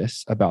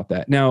conscious about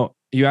that. Now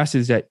you asked,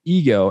 is that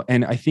ego?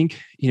 And I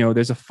think,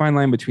 there's a fine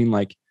line between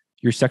like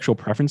your sexual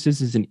preferences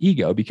is an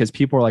ego, because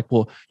people are like,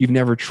 well, you've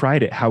never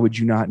tried it. How would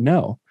you not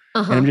know?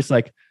 And I'm just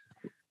like,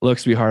 look,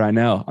 sweetheart, I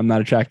know I'm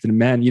not attracted to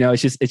men.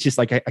 It's just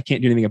like, I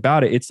can't do anything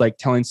about it. It's like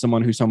telling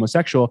someone who's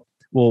homosexual,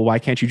 well, why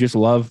can't you just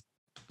love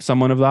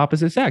someone of the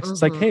opposite sex?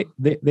 It's like, hey,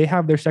 they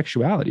have their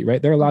sexuality, right?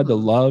 They're allowed to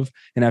love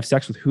and have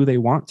sex with who they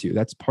want to.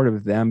 That's part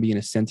of them being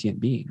a sentient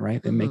being,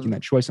 right? And making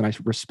that choice. And I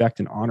respect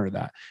and honor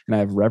that. And I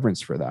have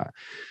reverence for that.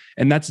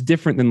 And that's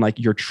different than like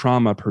your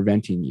trauma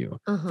preventing you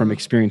from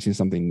experiencing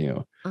something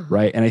new,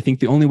 right? And I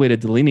think the only way to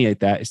delineate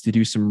that is to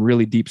do some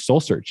really deep soul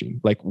searching.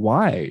 Like,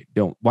 why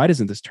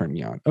doesn't this turn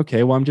me on?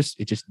 Okay, well,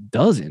 it just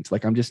doesn't.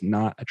 Like, I'm just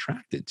not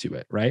attracted to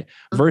it, right?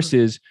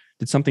 Versus,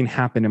 did something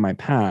happen in my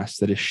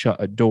past that has shut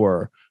a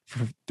door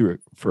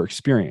for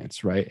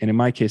experience, right? And in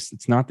my case,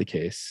 it's not the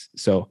case.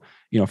 So,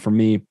 for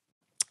me,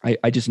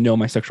 I just know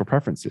my sexual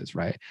preferences,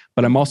 right?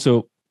 But I'm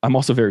also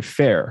very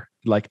fair.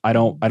 Like, I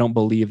don't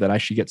believe that I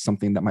should get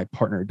something that my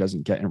partner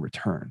doesn't get in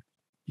return,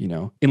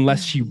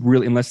 unless she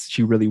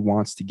really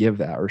wants to give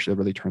that, or she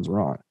really turns her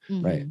on.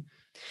 Right.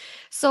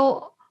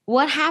 So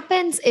what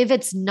happens if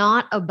it's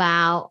not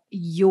about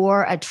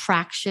your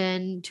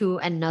attraction to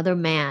another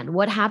man?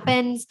 What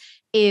happens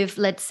if,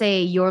 let's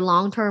say, your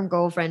long-term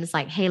girlfriend is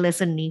like, hey,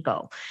 listen,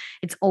 Nico,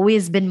 it's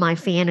always been my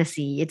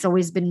fantasy. It's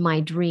always been my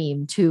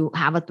dream to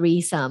have a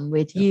threesome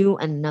with you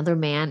and another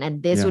man.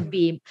 And this would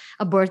be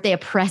a birthday, a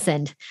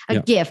present,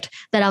 a gift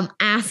that I'm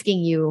asking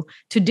you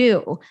to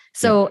do.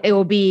 So it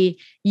will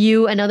be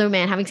you, another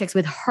man having sex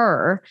with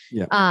her.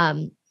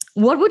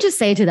 What would you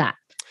say to that?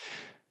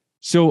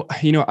 So,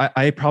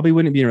 I probably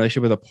wouldn't be in a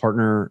relationship with a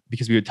partner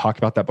because we would talk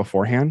about that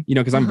beforehand,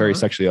 because I'm very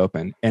sexually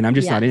open and I'm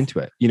just not into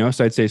it,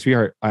 So I'd say,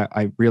 sweetheart,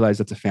 I realize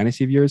that's a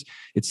fantasy of yours.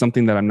 It's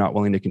something that I'm not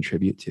willing to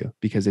contribute to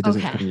because it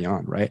doesn't turn me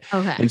on. Right.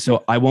 And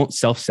so I won't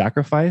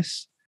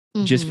self-sacrifice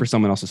just for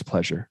someone else's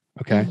pleasure.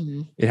 Okay.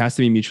 It has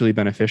to be mutually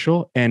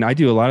beneficial. And I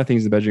do a lot of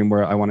things in the bedroom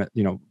where I want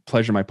to,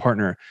 pleasure my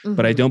partner,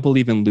 but I don't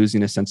believe in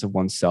losing a sense of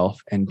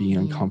oneself and being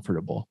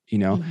uncomfortable,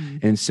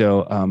 And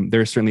so there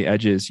are certainly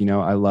edges,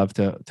 I love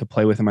to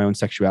play with in my own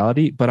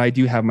sexuality, but I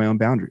do have my own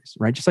boundaries,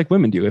 right? Just like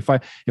women do. If I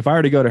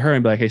were to go to her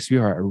and be like, hey,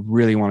 sweetheart, I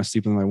really want to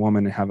sleep with my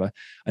woman and have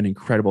an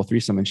incredible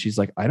threesome. And she's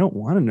like, I don't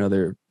want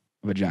another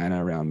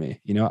vagina around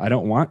me. I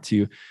don't want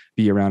to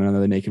be around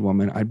another naked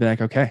woman. I'd be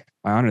like, okay,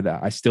 I honor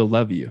that. I still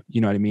love you.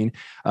 You know what I mean?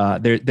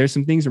 There's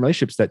some things in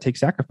relationships that take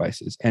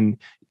sacrifices. And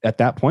at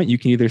that point, you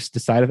can either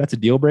decide if that's a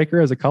deal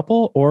breaker as a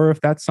couple, or if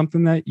that's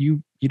something that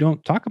you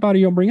don't talk about or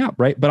you don't bring up.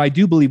 Right. But I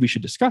do believe we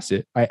should discuss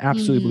it. I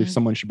absolutely believe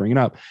someone should bring it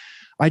up.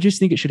 I just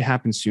think it should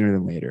happen sooner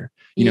than later,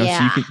 so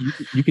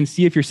you can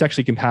see if you're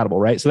sexually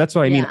compatible, right? So that's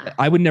what I mean.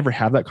 I would never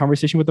have that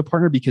conversation with a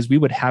partner because we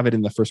would have it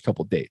in the first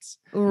couple of dates,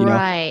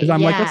 right? Because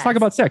I'm like, let's talk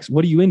about sex.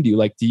 What are you into?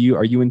 Like,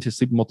 are you into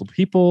sleeping with multiple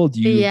people? Do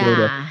you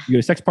go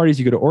to sex parties?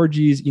 You go to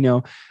orgies?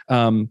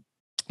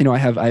 I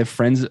have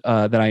friends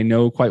that I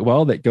know quite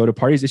well that go to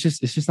parties. It's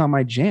just not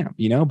my jam,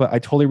 but I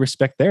totally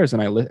respect theirs.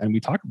 And we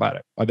talk about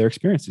it, their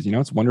experiences,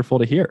 it's wonderful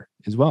to hear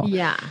as well.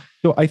 Yeah.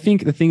 So I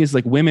think the thing is,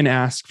 like, women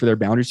ask for their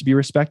boundaries to be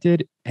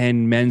respected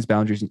and men's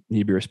boundaries need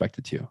to be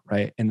respected too.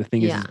 Right. And the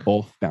thing is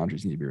both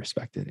boundaries need to be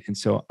respected. And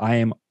so I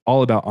am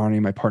all about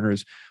honoring my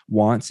partner's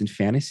wants and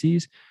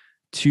fantasies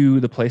to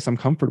the place I'm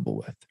comfortable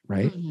with.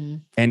 Right.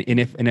 And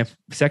if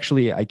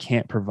sexually I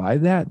can't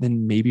provide that,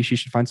 then maybe she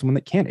should find someone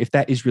that can, if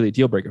that is really a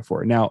deal breaker for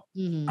her. Now,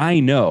 I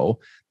know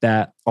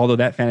that although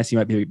that fantasy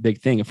might be a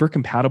big thing, if we're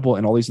compatible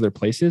in all these other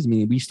places,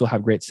 meaning we still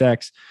have great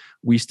sex,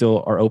 we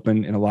still are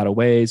open in a lot of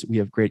ways, we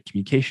have great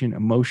communication,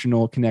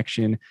 emotional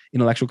connection,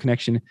 intellectual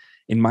connection.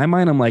 In my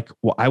mind, I'm like,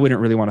 well, I wouldn't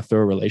really want to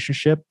throw a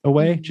relationship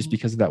away just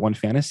because of that one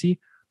fantasy.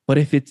 But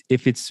if it's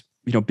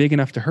big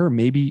enough to her,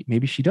 maybe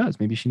she does.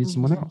 Maybe she needs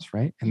someone else,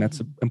 right? And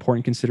that's an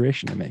important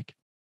consideration to make.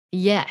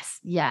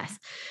 Yes.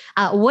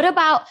 What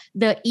about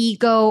the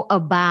ego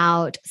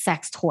about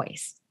sex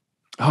toys?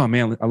 Oh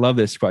man, I love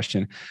this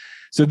question.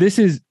 So this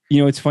is,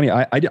 it's funny.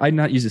 I did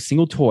not use a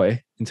single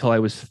toy until I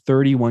was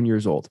 31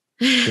 years old.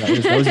 So that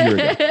was a year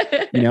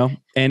ago,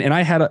 and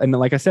and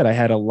like I said, I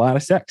had a lot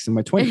of sex in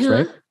my 20s,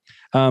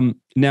 right?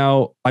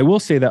 Now I will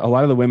say that a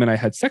lot of the women I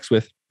had sex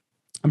with,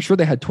 I'm sure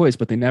they had toys,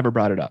 but they never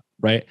brought it up,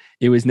 right?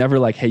 It was never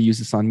like, hey, use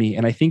this on me.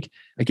 And I think,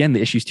 again,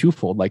 the issue is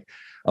twofold. Like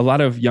a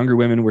lot of younger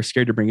women were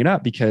scared to bring it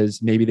up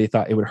because maybe they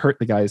thought it would hurt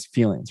the guy's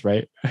feelings,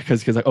 right?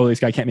 Because like, oh, this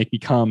guy can't make me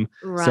come.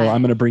 Right. So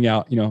I'm going to bring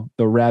out,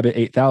 the Rabbit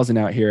 8000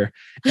 out here.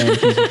 And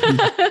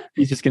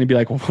he's just going to be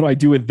like, well, what do I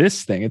do with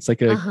this thing? It's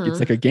like it's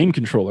like a game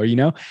controller,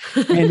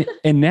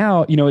 and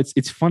now,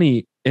 it's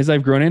funny as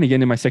I've grown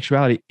in my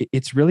sexuality,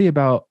 it's really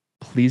about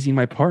pleasing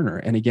my partner.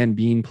 And again,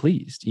 being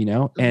pleased,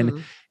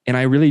 and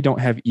I really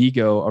don't have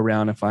ego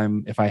around if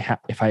I'm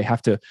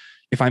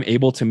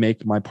able to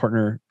make my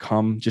partner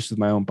come just with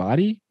my own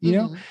body,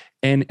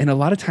 and a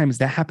lot of times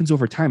that happens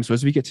over time. So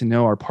as we get to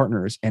know our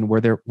partners and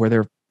where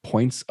their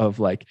points of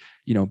like,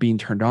 being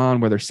turned on,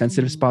 where their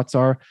sensitive spots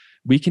are,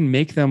 we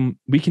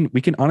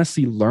can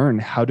honestly learn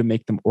how to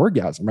make them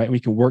orgasm, right? And we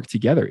can work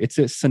together. It's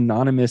a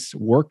synonymous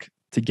work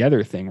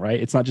together thing, right?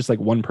 It's not just like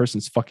one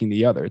person's fucking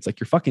the other. It's like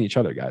you're fucking each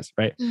other, guys,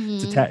 right?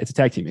 It's a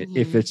tag team.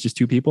 If it's just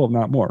two people,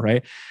 not more,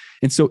 right?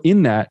 And so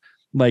in that,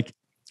 like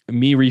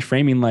me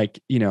reframing, like,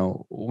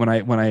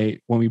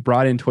 when we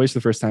brought in toys for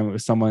the first time, it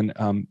was someone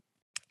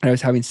I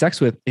was having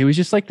sex with. It was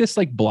just like this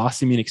like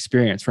blossoming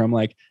experience where I'm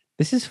like,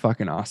 this is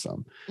fucking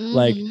awesome.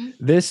 Like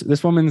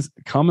this woman's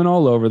coming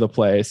all over the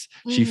place.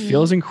 She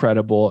feels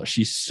incredible.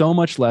 She's so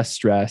much less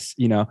stressed.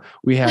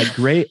 We had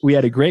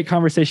a great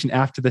conversation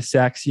after the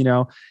sex,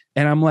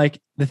 and I'm like,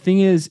 the thing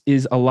is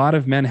a lot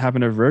of men have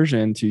an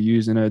aversion to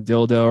using a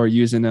dildo or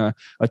using a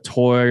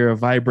toy or a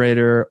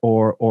vibrator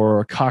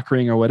or a cock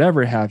ring or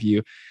whatever have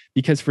you,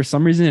 because for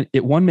some reason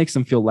it makes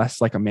them feel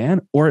less like a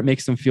man, or it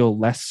makes them feel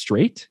less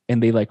straight,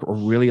 and they like are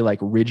really like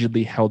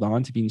rigidly held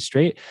on to being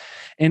straight.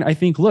 And I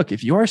think, look,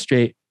 if you are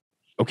straight,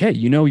 okay,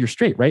 you're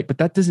straight, right? But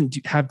that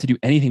doesn't have to do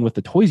anything with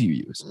the toys you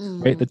use,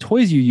 right? The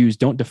toys you use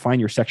don't define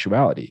your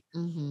sexuality.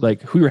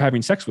 Like who you're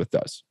having sex with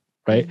does,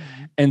 right?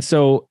 And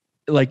so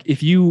like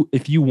if you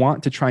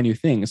want to try new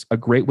things, a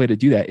great way to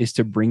do that is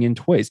to bring in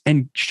toys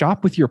and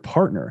shop with your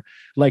partner,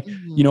 like,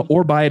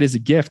 or buy it as a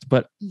gift.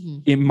 But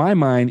in my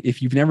mind,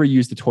 if you've never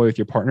used a toy with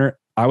your partner,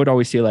 I would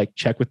always say like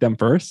check with them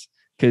first,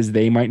 because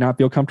they might not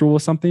feel comfortable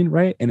with something,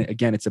 right? And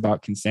again, it's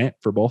about consent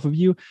for both of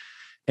you.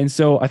 And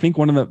so I think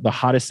one of the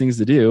hottest things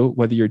to do,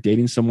 whether you're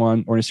dating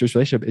someone or in a serious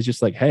relationship, is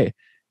just like, hey,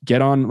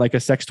 get on like a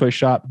sex toy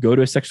shop, go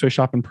to a sex toy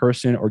shop in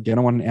person, or get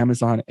on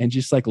Amazon and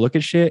just like look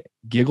at shit,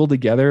 giggle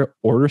together,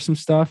 order some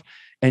stuff,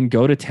 and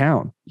go to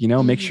town.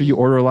 Make sure you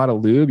order a lot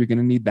of lube. You're going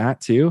to need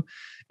that too.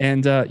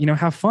 And,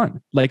 have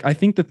fun. Like, I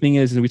think the thing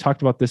is, and we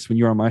talked about this when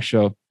you were on my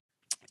show,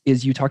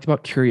 is you talked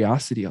about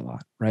curiosity a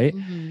lot, right?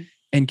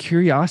 And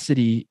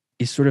curiosity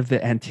is sort of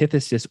the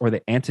antithesis or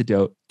the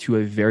antidote to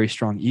a very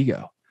strong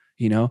ego.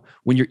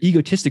 When you're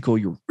egotistical,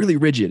 you're really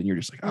rigid and you're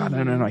just like, oh,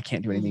 no, I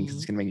can't do anything because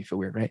it's going to make me feel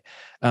weird, right?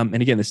 And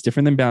again, it's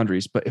different than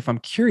boundaries. But if I'm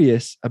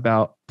curious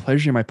about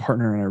pleasuring my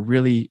partner and I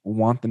really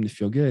want them to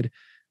feel good,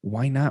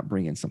 why not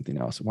bring in something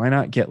else? Why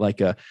not get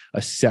like a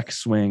sex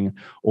swing,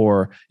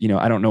 or,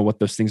 I don't know what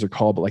those things are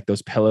called, but like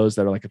those pillows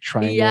that are like a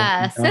triangle.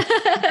 Yes.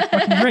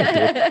 Fucking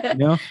great,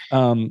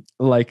 dude.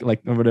 Like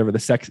whatever, the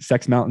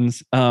sex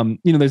mountains.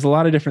 There's a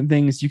lot of different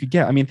things you could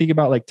get. I mean, think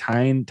about like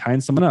tying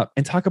someone up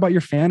and talk about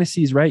your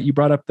fantasies, right? You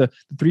brought up the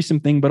threesome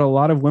thing, but a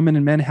lot of women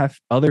and men have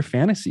other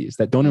fantasies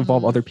that don't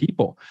involve other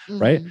people,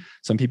 right?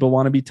 Some people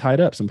want to be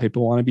tied up. Some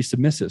people want to be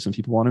submissive. Some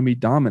people want to be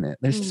dominant.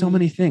 There's so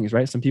many things,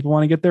 right? Some people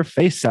want to get their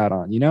face sat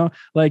on,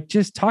 like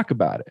just talk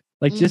about it.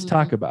 Like just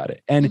talk about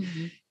it.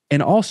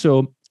 And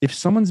also, if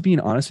someone's being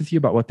honest with you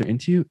about what they're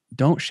into,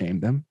 don't shame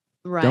them.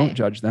 Right. Don't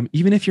judge them.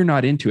 Even if you're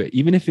not into it,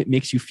 even if it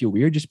makes you feel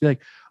weird, just be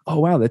like, oh,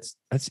 wow, that's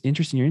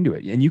interesting. You're into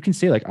it. And you can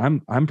say like,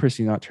 I'm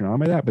personally not turned on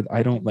by that, but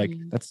I don't like,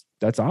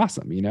 that's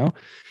awesome.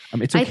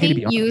 It's okay to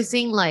be honest.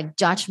 Using like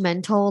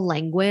judgmental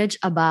language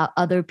about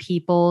other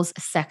people's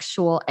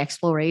sexual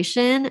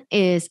exploration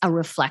is a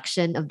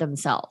reflection of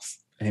themselves.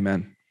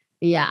 Amen.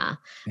 Yeah.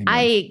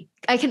 Amen.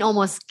 I can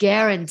almost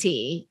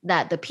guarantee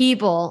that the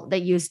people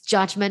that use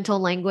judgmental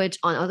language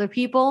on other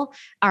people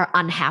are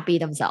unhappy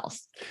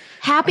themselves.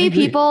 Happy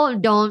people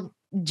don't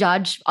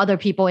judge other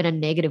people in a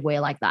negative way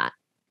like that.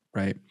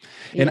 Right.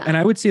 And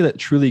I would say that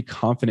truly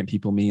confident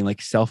people, meaning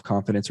like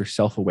self-confidence or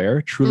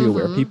self-aware, truly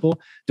aware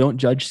people, don't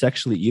judge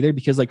sexually either.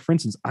 Because like, for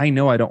instance, I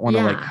know I don't want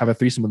to like have a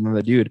threesome with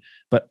another dude,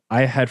 but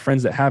I had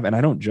friends that have, and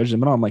I don't judge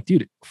them at all. I'm like,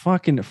 dude,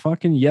 fucking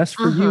yes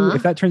for you.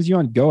 If that turns you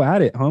on, go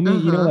at it,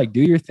 homie. Like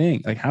do your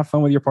thing, like have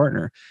fun with your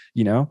partner,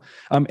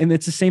 and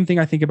it's the same thing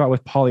I think about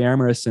with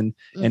polyamorous and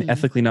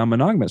ethically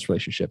non-monogamous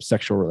relationships,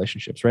 sexual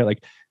relationships, right?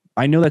 Like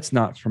I know that's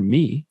not for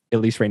me, at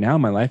least right now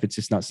in my life. It's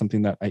just not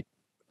something that I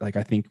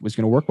think was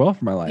going to work well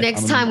for my life.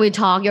 Next time we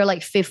talk, you're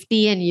like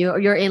 50 and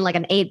you're in like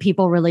an 8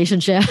 people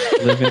relationship.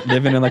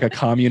 living in like a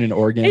commune in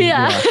Oregon.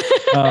 Yeah.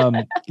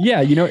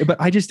 But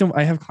I just don't,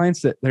 I have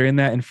clients that are in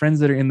that and friends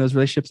that are in those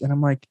relationships. And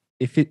I'm like,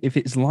 if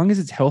as long as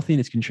it's healthy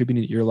and it's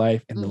contributing to your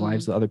life and the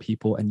lives of other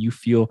people, and you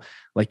feel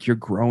like you're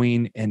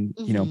growing and,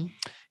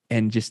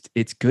 and just,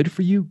 it's good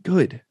for you.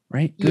 Good.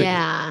 Right. Good,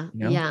 yeah.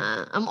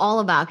 Yeah. I'm all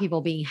about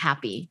people being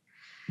happy.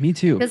 Me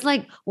too. Because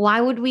like,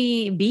 why would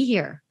we be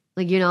here?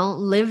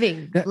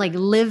 like,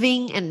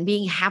 living and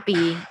being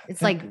happy.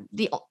 It's like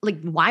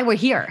why we're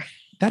here.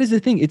 That is the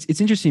thing.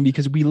 It's interesting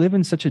because we live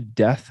in such a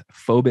death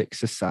phobic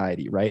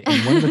society, right?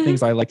 And one of the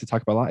things I like to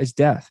talk about a lot is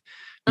death.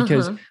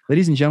 Because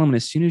ladies and gentlemen,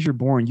 as soon as you're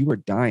born, you are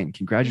dying.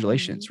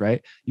 Congratulations,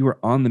 right? You are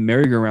on the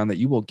merry-go-round that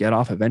you will get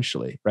off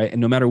eventually, right?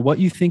 And no matter what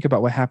you think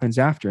about what happens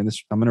after, and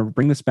this, I'm going to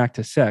bring this back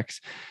to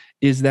sex,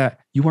 is that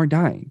you are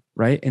dying,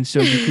 right? And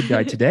so you could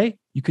die today,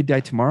 you could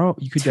die tomorrow,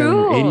 you could die when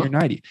you're 80 or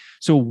 90.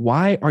 So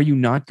why are you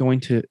not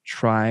going to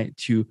try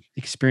to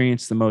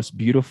experience the most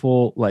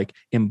beautiful, like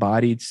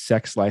embodied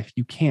sex life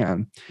you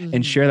can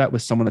and share that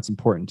with someone that's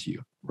important to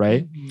you,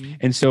 right?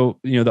 And so,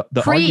 the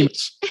argument,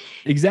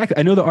 exactly.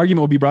 I know the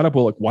argument will be brought up,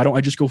 well, like, why don't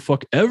I just go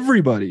fuck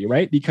everybody,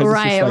 right? Because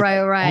it's just like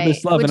all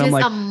this love. Which and I'm is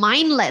like, a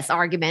mindless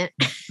argument.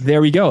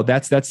 There we go.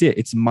 That's it.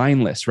 It's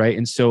mindless, right?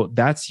 And so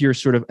that's your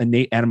sort of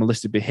innate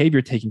animalistic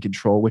behavior taking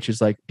control, which is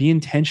like, be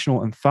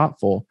intentional and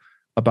thoughtful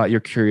about your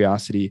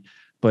curiosity.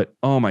 But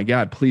oh my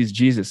God, please,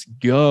 Jesus,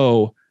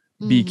 go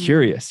be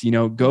curious,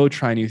 go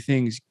try new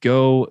things.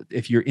 Go,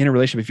 if you're in a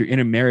relationship, if you're in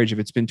a marriage, if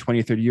it's been 20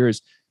 or 30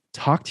 years,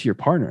 talk to your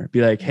partner.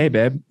 Be like, hey,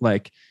 babe,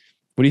 like,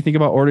 what do you think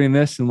about ordering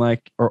this? And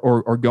like,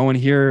 or going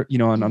here,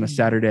 on a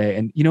Saturday,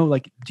 and,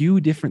 like,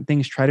 do different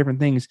things, try different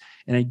things.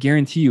 And I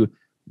guarantee you,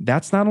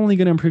 that's not only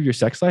going to improve your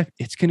sex life,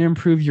 it's going to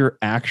improve your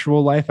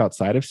actual life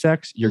outside of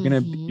sex. You're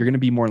going to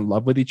be more in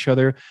love with each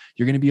other.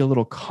 You're going to be a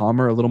little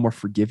calmer, a little more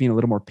forgiving, a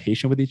little more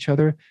patient with each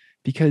other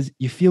because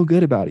you feel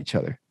good about each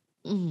other.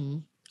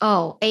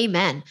 Oh,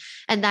 amen.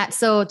 And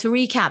so to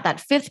recap, that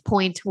fifth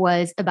point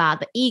was about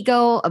the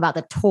ego, about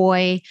the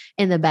toy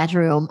in the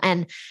bedroom.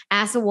 And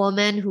as a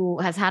woman who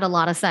has had a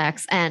lot of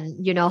sex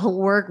and, who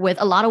work with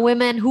a lot of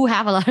women who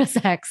have a lot of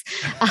sex,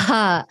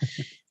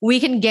 we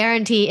can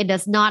guarantee it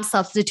does not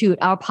substitute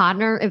our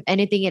partner. If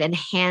anything, it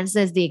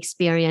enhances the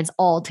experience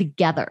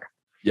altogether.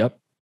 Yep.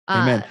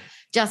 Amen.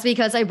 Just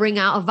because I bring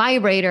out a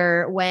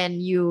vibrator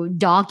when you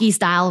doggy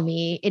style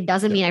me, it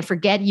doesn't mean I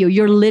forget you.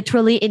 You're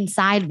literally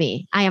inside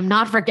me. I am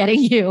not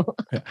forgetting you.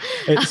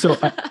 So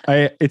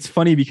it's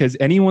funny because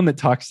anyone that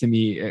talks to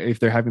me, if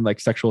they're having like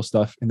sexual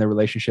stuff in their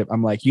relationship,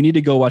 I'm like, you need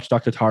to go watch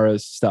Dr.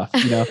 Tara's stuff.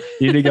 You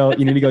need to go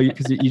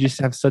because you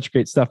just have such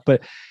great stuff.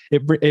 But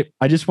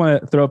I just want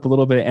to throw up a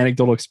little bit of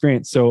anecdotal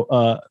experience.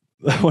 So,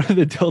 one of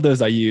the dildos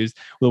I used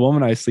with a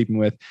woman I was sleeping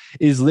with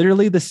is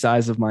literally the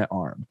size of my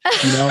arm.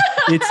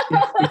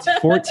 It's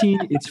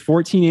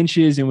 14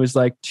 inches and was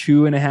like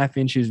 2.5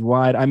 inches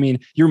wide. I mean,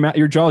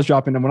 your jaw is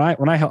dropping. And when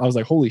I was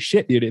like, holy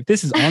shit, dude, if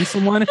this is on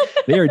someone,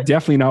 they are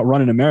definitely not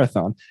running a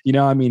marathon.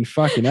 I mean,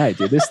 fucking hey,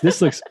 dude,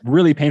 this looks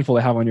really painful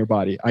to have on your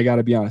body. I got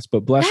to be honest,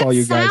 but bless all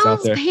you guys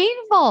out there.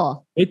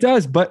 Painful. It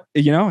does. But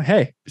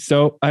hey,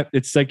 so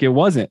it's like, it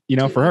wasn't,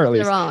 for her at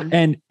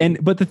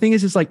least. But the thing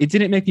is, it's like, it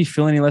didn't make me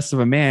feel any less of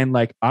a man.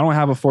 Like, I don't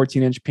have a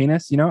 14-inch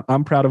penis,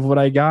 I'm proud of what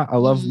I got. I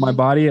love my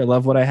body. I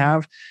love what I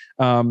have.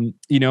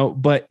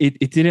 But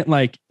it didn't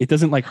like, it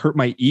doesn't like hurt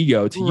my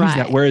ego to use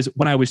that. Whereas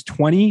when I was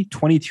 20,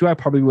 22, I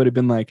probably would have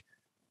been like,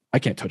 I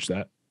can't touch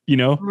that,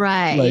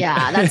 Right. Like,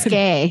 yeah. That's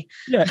gay.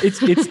 Yeah.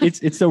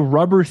 It's a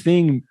rubber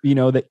thing,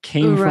 that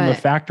came from a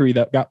factory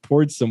that got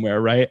poured somewhere.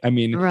 Right. I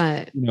mean,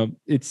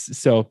 it's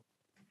so.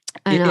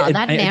 I know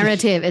that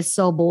narrative is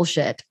so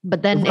bullshit,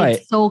 but then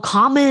it's so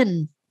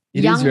common.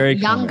 It is very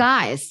young common.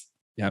 Guys.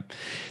 Yeah.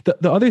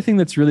 The other thing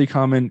that's really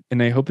common,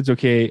 and I hope it's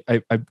okay,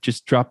 I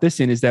just dropped this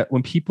in, is that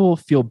when people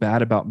feel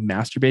bad about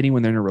masturbating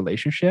when they're in a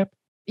relationship,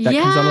 that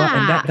comes out a lot.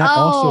 And that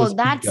also is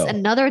that's ego.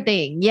 Another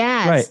thing.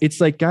 Yes. Right. It's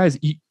like, guys,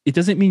 it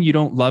doesn't mean you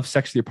don't love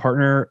sex with your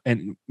partner,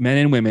 and men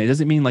and women. It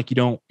doesn't mean like you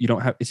don't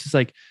have, it's just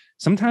like,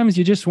 sometimes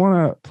you just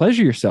want to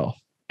pleasure yourself.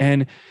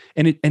 And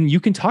you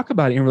can talk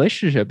about it in a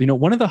relationship.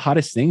 One of the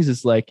hottest things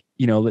is like,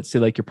 let's say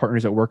like your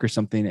partner's at work or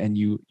something and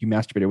you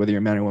masturbate, whether you're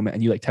a man or woman,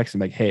 and you like text them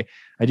like, hey,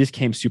 I just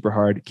came super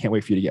hard. Can't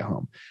wait for you to get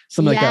home.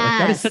 Something like that. Like,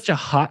 that is such a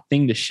hot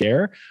thing to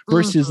share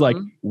versus like,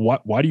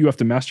 why do you have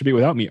to masturbate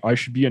without me? I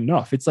should be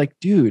enough. It's like,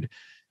 dude,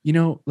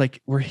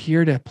 like, we're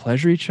here to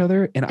pleasure each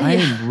other. And I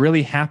am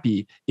really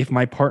happy if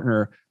my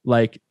partner,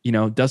 like,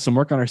 does some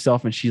work on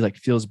herself and she like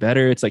feels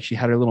better. It's like she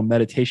had her little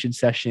meditation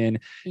session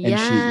and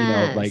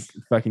she, like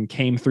fucking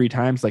came 3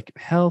 times. Like,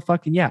 hell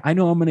fucking yeah. I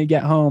know I'm going to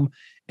get home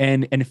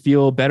and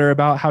feel better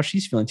about how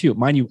she's feeling too.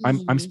 Mind you,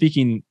 I'm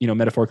speaking,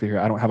 metaphorically here.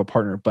 I don't have a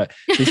partner, but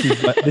this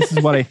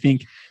is what I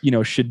think,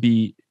 should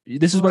be,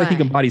 this is what I think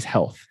embodies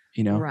health,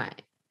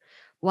 Right.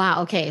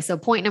 Wow. Okay. So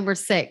point number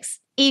 6,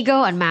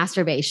 ego and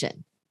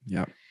masturbation.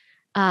 Yeah.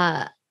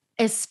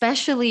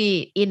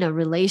 Especially in a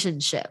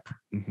relationship,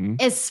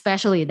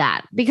 especially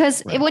that,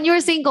 because when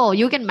you're single,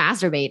 you can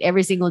masturbate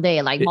every single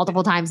day, like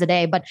multiple times a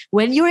day. But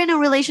when you're in a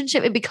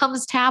relationship, it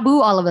becomes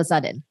taboo all of a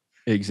sudden.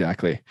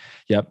 Exactly.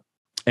 Yep.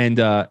 And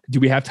do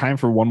we have time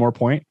for one more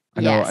point?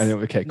 I know.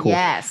 Okay, cool.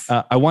 Yes.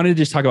 I wanted to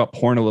just talk about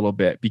porn a little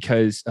bit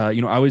because,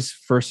 I was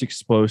first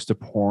exposed to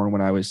porn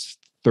when I was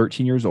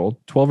 13 years old,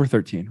 12 or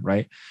 13,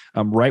 right?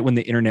 Right when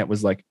the internet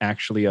was like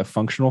actually a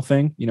functional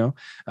thing,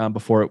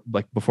 before it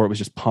was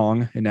just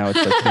Pong, and now it's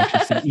like you can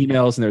actually send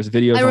emails and there's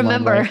videos. I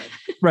remember. Online, right?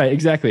 Right.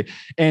 Exactly.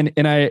 And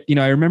I,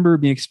 I remember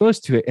being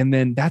exposed to it. And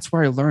then that's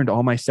where I learned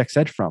all my sex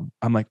ed from.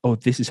 I'm like, oh,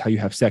 this is how you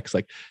have sex.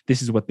 Like,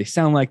 this is what they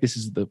sound like. This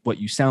is what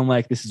you sound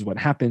like. This is what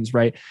happens.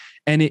 Right.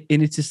 And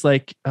it's just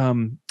like,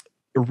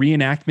 a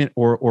reenactment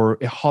or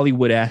a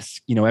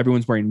Hollywood-esque,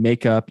 everyone's wearing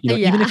makeup,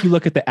 even if you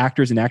look at the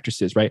actors and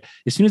actresses, right?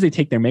 As soon as they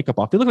take their makeup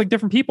off, they look like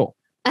different people.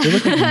 They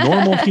look like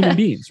normal human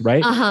beings,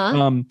 right?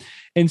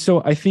 And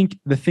so I think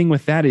the thing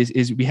with that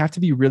is we have to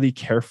be really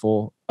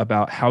careful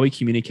about how we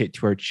communicate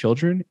to our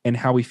children and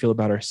how we feel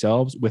about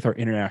ourselves with our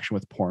interaction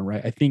with porn,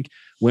 right? I think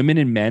women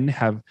and men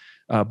have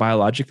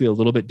biologically a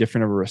little bit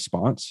different of a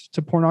response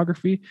to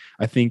pornography.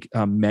 I think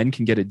men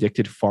can get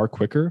addicted far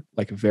quicker,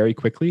 like very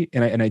quickly.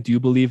 And I do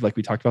believe, like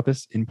we talked about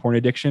this in porn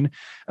addiction,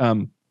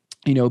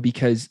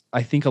 because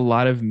I think a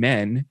lot of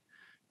men,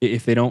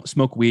 if they don't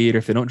smoke weed or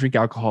if they don't drink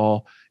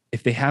alcohol,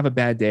 if they have a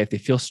bad day, if they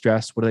feel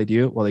stressed, what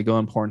do? Well, they go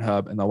on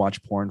Pornhub and they'll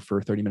watch porn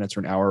for 30 minutes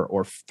or an hour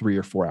or 3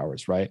 or 4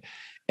 hours, right?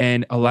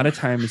 And a lot of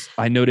times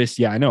I noticed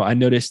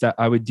that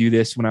I would do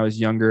this when I was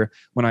younger,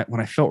 when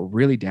I felt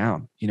really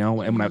down,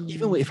 and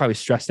even if I was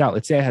stressed out,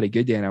 let's say I had a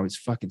good day and I was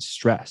fucking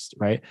stressed,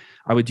 right?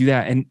 I would do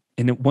that. And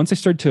once I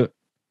started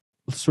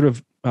to sort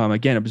of,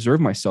 again,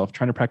 observe myself,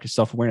 trying to practice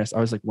self-awareness, I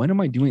was like, when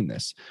am I doing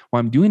this? Well,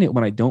 I'm doing it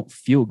when I don't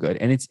feel good.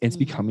 And it's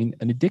becoming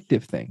an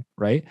addictive thing,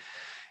 right?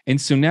 And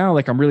so now,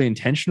 like, I'm really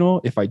intentional.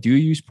 If I do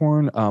use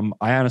porn,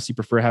 I honestly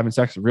prefer having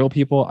sex with real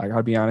people. I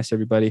gotta be honest,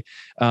 everybody.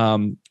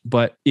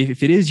 But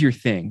if it is your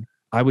thing,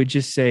 I would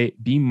just say,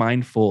 be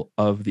mindful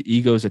of the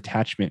ego's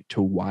attachment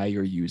to why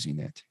you're using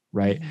it,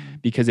 right?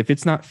 Because if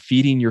it's not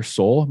feeding your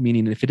soul,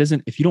 meaning if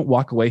you don't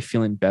walk away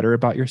feeling better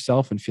about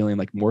yourself and feeling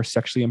like more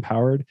sexually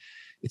empowered,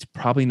 it's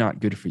probably not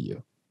good for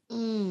you.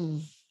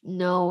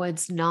 No,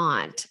 it's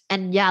not.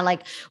 And yeah,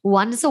 like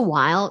once a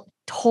while,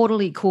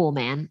 totally cool,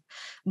 man.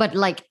 But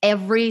like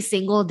every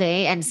single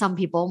day, and some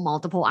people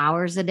multiple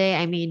hours a day,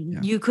 I mean,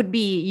 you could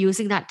be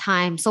using that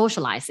time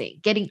socializing,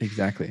 getting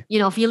exactly,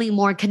 feeling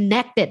more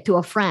connected to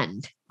a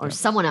friend or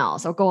someone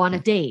else, or go on a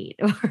date,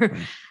 or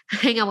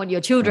hang out with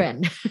your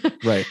children,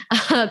 right?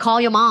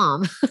 Call your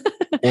mom.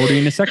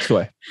 Ordering a sex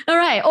toy. All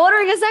right.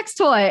 Ordering a sex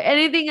toy,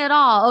 anything at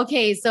all.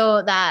 Okay.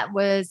 So that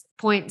was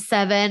point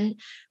 7,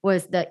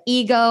 was the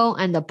ego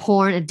and the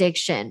porn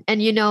addiction.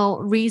 And,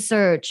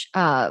 research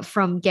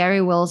from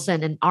Gary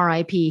Wilson, and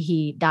RIP,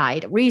 he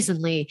died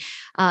recently.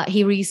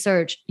 He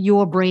researched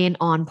your brain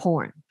on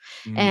porn.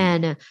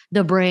 And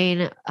the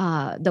brain,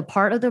 the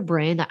part of the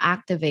brain that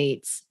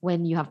activates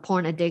when you have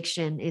porn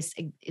addiction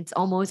it's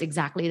almost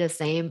exactly the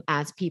same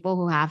as people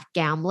who have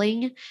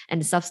gambling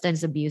and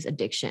substance abuse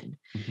addiction.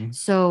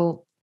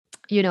 So,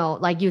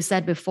 like you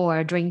said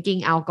before,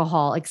 drinking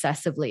alcohol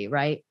excessively,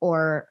 right?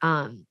 Or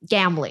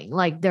gambling,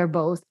 like they're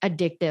both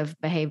addictive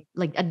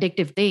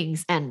addictive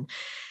things. And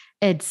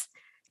it's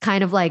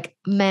kind of like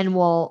men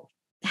will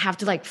have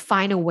to like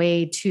find a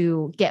way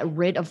to get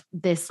rid of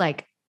this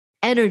like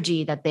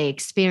energy that they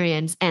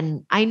experience.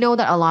 And I know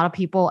that a lot of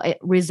people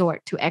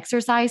resort to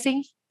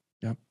exercising.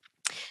 Yep.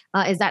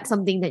 Is that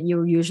something that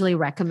you usually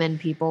recommend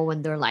people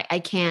when they're like, I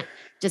can't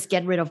just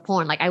get rid of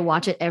porn? Like, I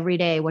watch it every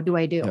day. What do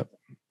I do?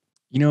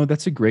 Yep.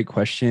 That's a great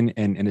question.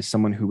 And as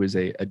someone who was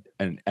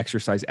an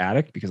exercise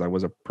addict, because I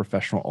was a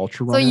professional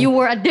ultra runner. So you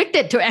were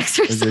addicted to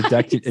exercise.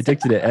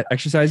 Addicted to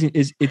exercising.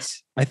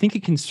 I think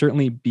it can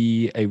certainly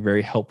be a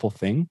very helpful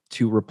thing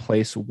to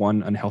replace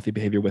one unhealthy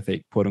behavior with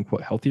a quote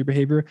unquote healthier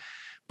behavior.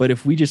 But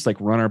if we just like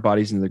run our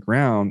bodies into the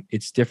ground,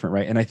 it's different,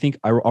 right? And I think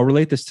I'll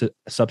relate this to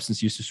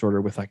substance use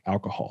disorder with like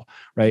alcohol,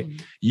 right?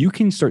 You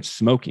can start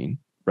smoking,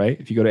 right?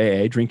 If you go to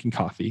AA, drinking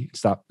coffee,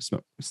 stop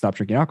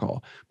drinking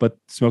alcohol, but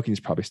smoking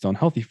is probably still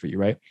unhealthy for you,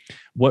 right?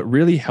 What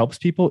really helps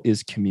people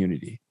is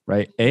community,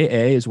 right?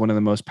 AA is one of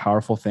the most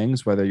powerful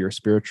things, whether you're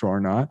spiritual or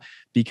not,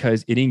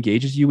 because it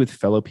engages you with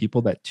fellow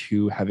people that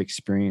too have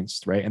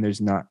experienced, right? And there's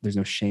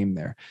no shame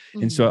there.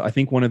 And so I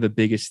think one of the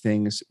biggest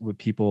things with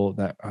people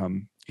that,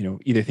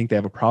 either think they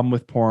have a problem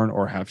with porn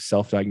or have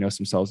self-diagnosed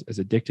themselves as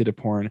addicted to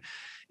porn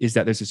is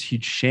that there's this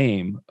huge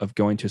shame of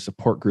going to a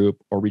support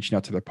group or reaching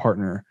out to their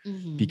partner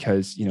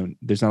because,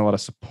 there's not a lot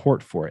of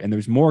support for it. And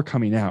there's more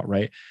coming out,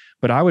 right?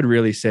 But I would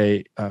really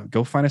say,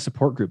 go find a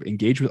support group,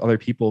 engage with other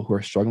people who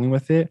are struggling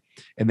with it.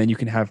 And then you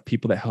can have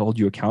people that hold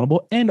you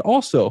accountable and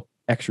also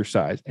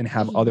exercise and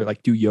have other,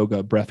 like do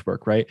yoga, breath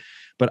work, right?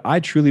 But I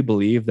truly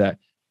believe that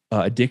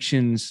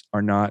addictions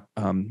are not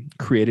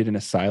created in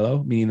a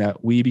silo, meaning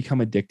that we become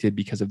addicted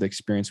because of the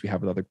experience we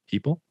have with other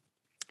people.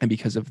 And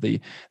because of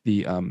the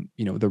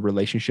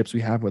relationships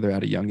we have, whether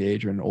at a young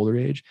age or an older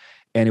age.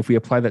 And if we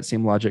apply that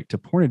same logic to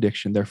porn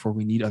addiction, therefore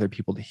we need other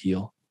people to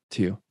heal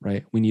too,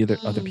 right? We need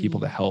other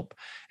people to help.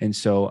 And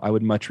so I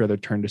would much rather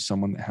turn to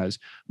someone that has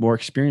more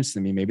experience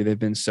than me. Maybe they've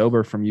been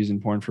sober from using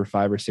porn for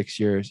 5 or 6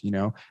 years.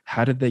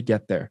 How did they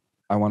get there?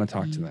 I want to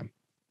talk to them,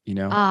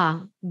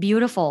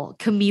 Beautiful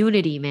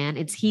community, man.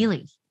 It's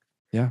healing.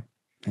 Yeah.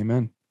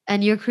 Amen.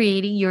 And you're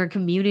creating your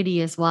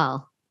community as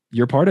well.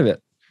 You're part of it.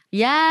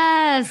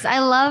 Yes, I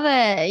love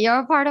it. You're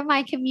a part of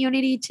my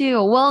community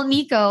too. Well,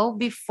 Nico,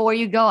 before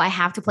you go, I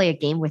have to play a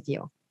game with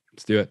you.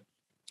 Let's do it.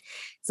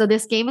 So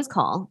this game is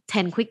called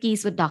 10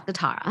 Quickies with Dr.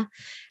 Tara.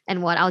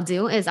 And what I'll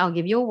do is I'll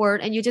give you a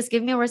word and you just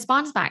give me a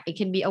response back. It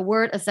can be a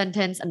word, a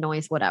sentence, a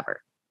noise,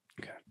 whatever.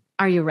 Okay.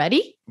 Are you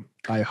ready?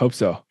 I hope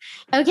so.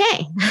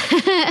 Okay.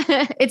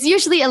 It's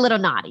usually a little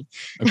naughty.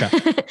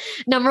 Okay.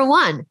 Number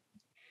 1,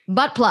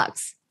 butt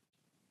plugs.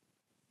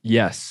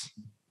 Yes.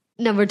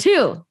 Number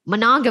 2,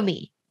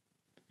 monogamy.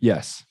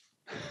 Yes.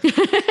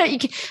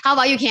 How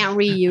about you can't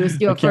reuse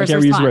your can't first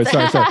reuse the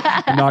response? word.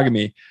 Sorry.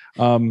 Monogamy.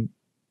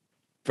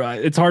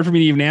 It's hard for me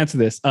to even answer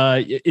this.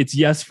 It's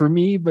yes for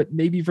me, but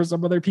maybe for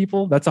some other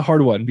people, that's a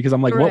hard one because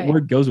I'm like, what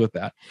word goes with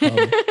that?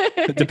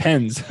 It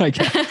depends, I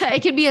guess.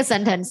 It can be a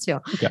sentence too.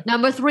 Okay.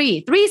 Number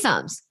 3,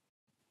 threesomes.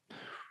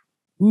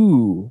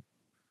 Ooh,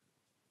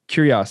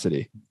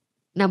 curiosity.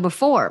 Number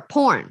 4,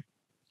 porn.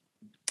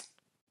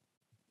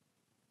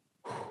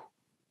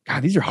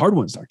 God, these are hard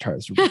ones, Dr.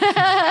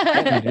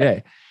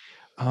 Today.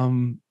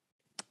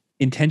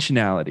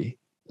 Intentionality.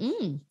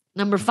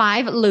 Number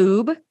 5,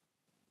 lube.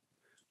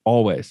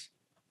 Always.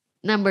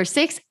 Number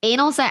 6,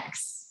 anal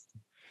sex.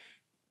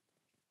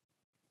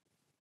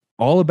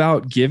 All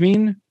about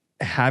giving,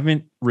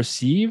 haven't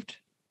received.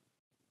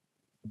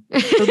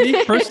 For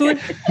me personally.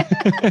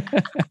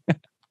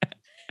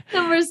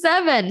 Number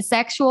 7,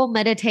 sexual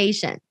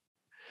meditation.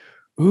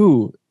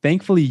 Ooh,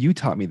 thankfully you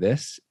taught me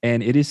this.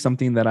 And it is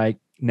something that I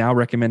now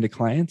recommend to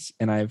clients.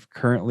 And I've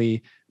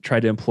currently tried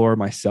to implore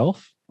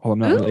myself while I'm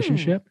not in a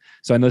relationship.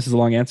 So I know this is a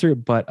long answer,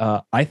 but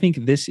I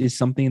think this is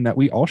something that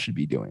we all should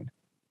be doing.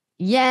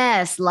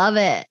 Yes, love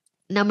it.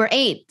 Number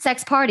 8,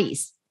 sex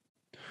parties.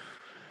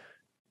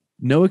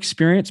 No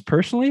experience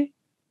personally,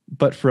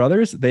 but for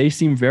others, they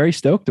seem very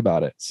stoked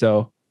about it.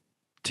 So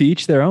to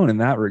each their own in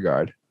that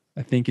regard.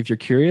 I think if you're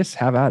curious,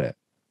 have at it.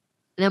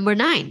 Number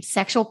 9,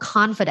 sexual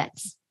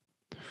confidence.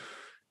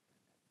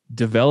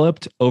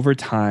 Developed over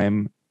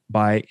time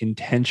by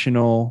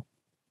intentional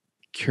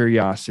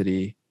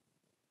curiosity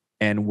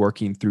and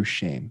working through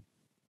shame.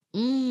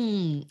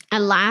 And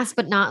last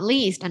but not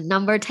least, and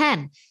number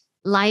 10,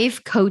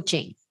 life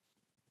coaching.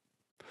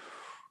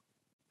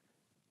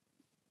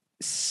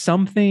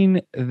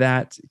 Something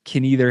that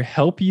can either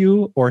help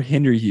you or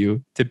hinder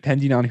you,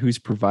 depending on who's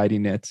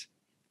providing it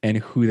and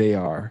who they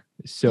are.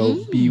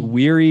 So be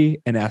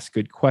wary and ask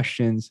good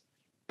questions,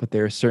 but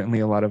there are certainly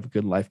a lot of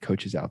good life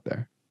coaches out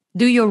there.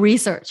 Do your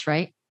research,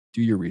 right?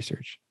 Do your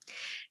research.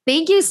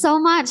 Thank you so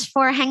much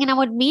for hanging out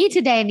with me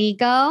today,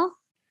 Nico.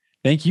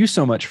 Thank you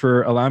so much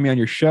for allowing me on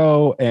your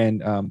show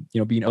and,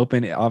 being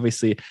open.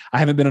 Obviously, I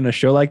haven't been on a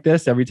show like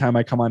this. Every time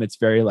I come on, it's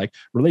very like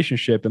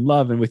relationship and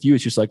love. And with you,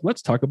 it's just like,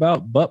 let's talk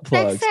about butt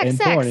plugs and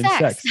porn and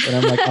sex. And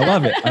I'm like, I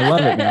love it. I love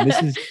it, man.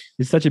 This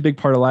is such a big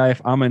part of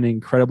life. I'm an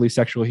incredibly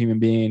sexual human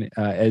being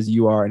as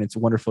you are. And it's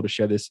wonderful to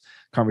share this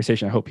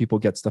conversation. I hope people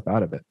get stuff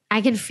out of it. I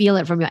can feel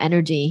it from your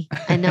energy.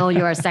 I know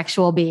you're a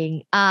sexual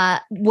being.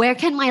 Where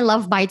can my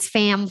Luvbites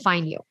fam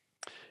find you?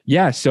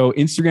 Yeah. So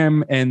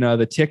Instagram and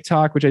the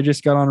TikTok, which I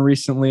just got on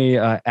recently,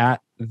 at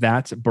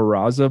that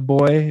Barraza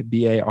boy,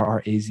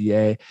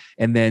 Barraza.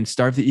 And then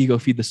Starve the Ego,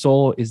 Feed the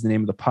Soul is the name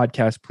of the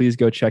podcast. Please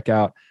go check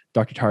out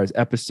Dr. Tara's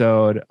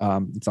episode.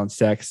 It's on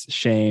sex,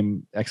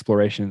 shame,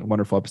 exploration,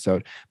 wonderful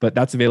episode, but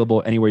that's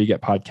available anywhere you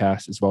get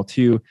podcasts as well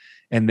too.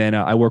 And then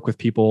I work with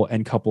people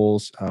and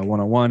couples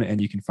one-on-one, and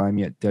you can find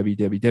me at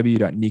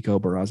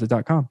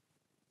www.nicobarraza.com.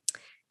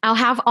 I'll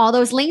have all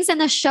those links in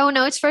the show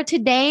notes for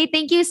today.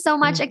 Thank you so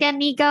much again,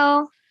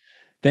 Nico.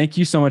 Thank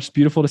you so much. It's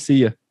beautiful to see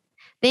you.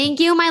 Thank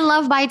you, my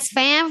Luvbites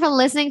fam, for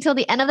listening till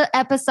the end of the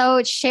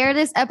episode. Share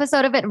this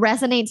episode if it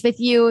resonates with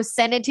you.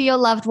 Send it to your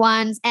loved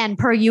ones. And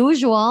per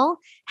usual,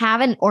 have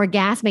an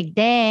orgasmic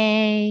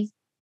day.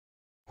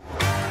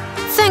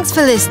 Thanks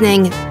for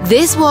listening.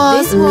 This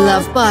was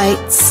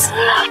Luvbites.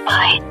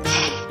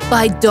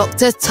 By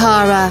Dr.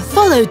 Tara.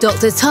 Follow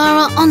Dr.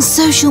 Tara on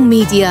social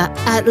media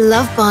at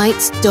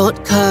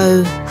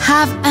lovebites.co.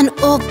 Have an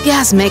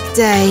orgasmic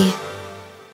day.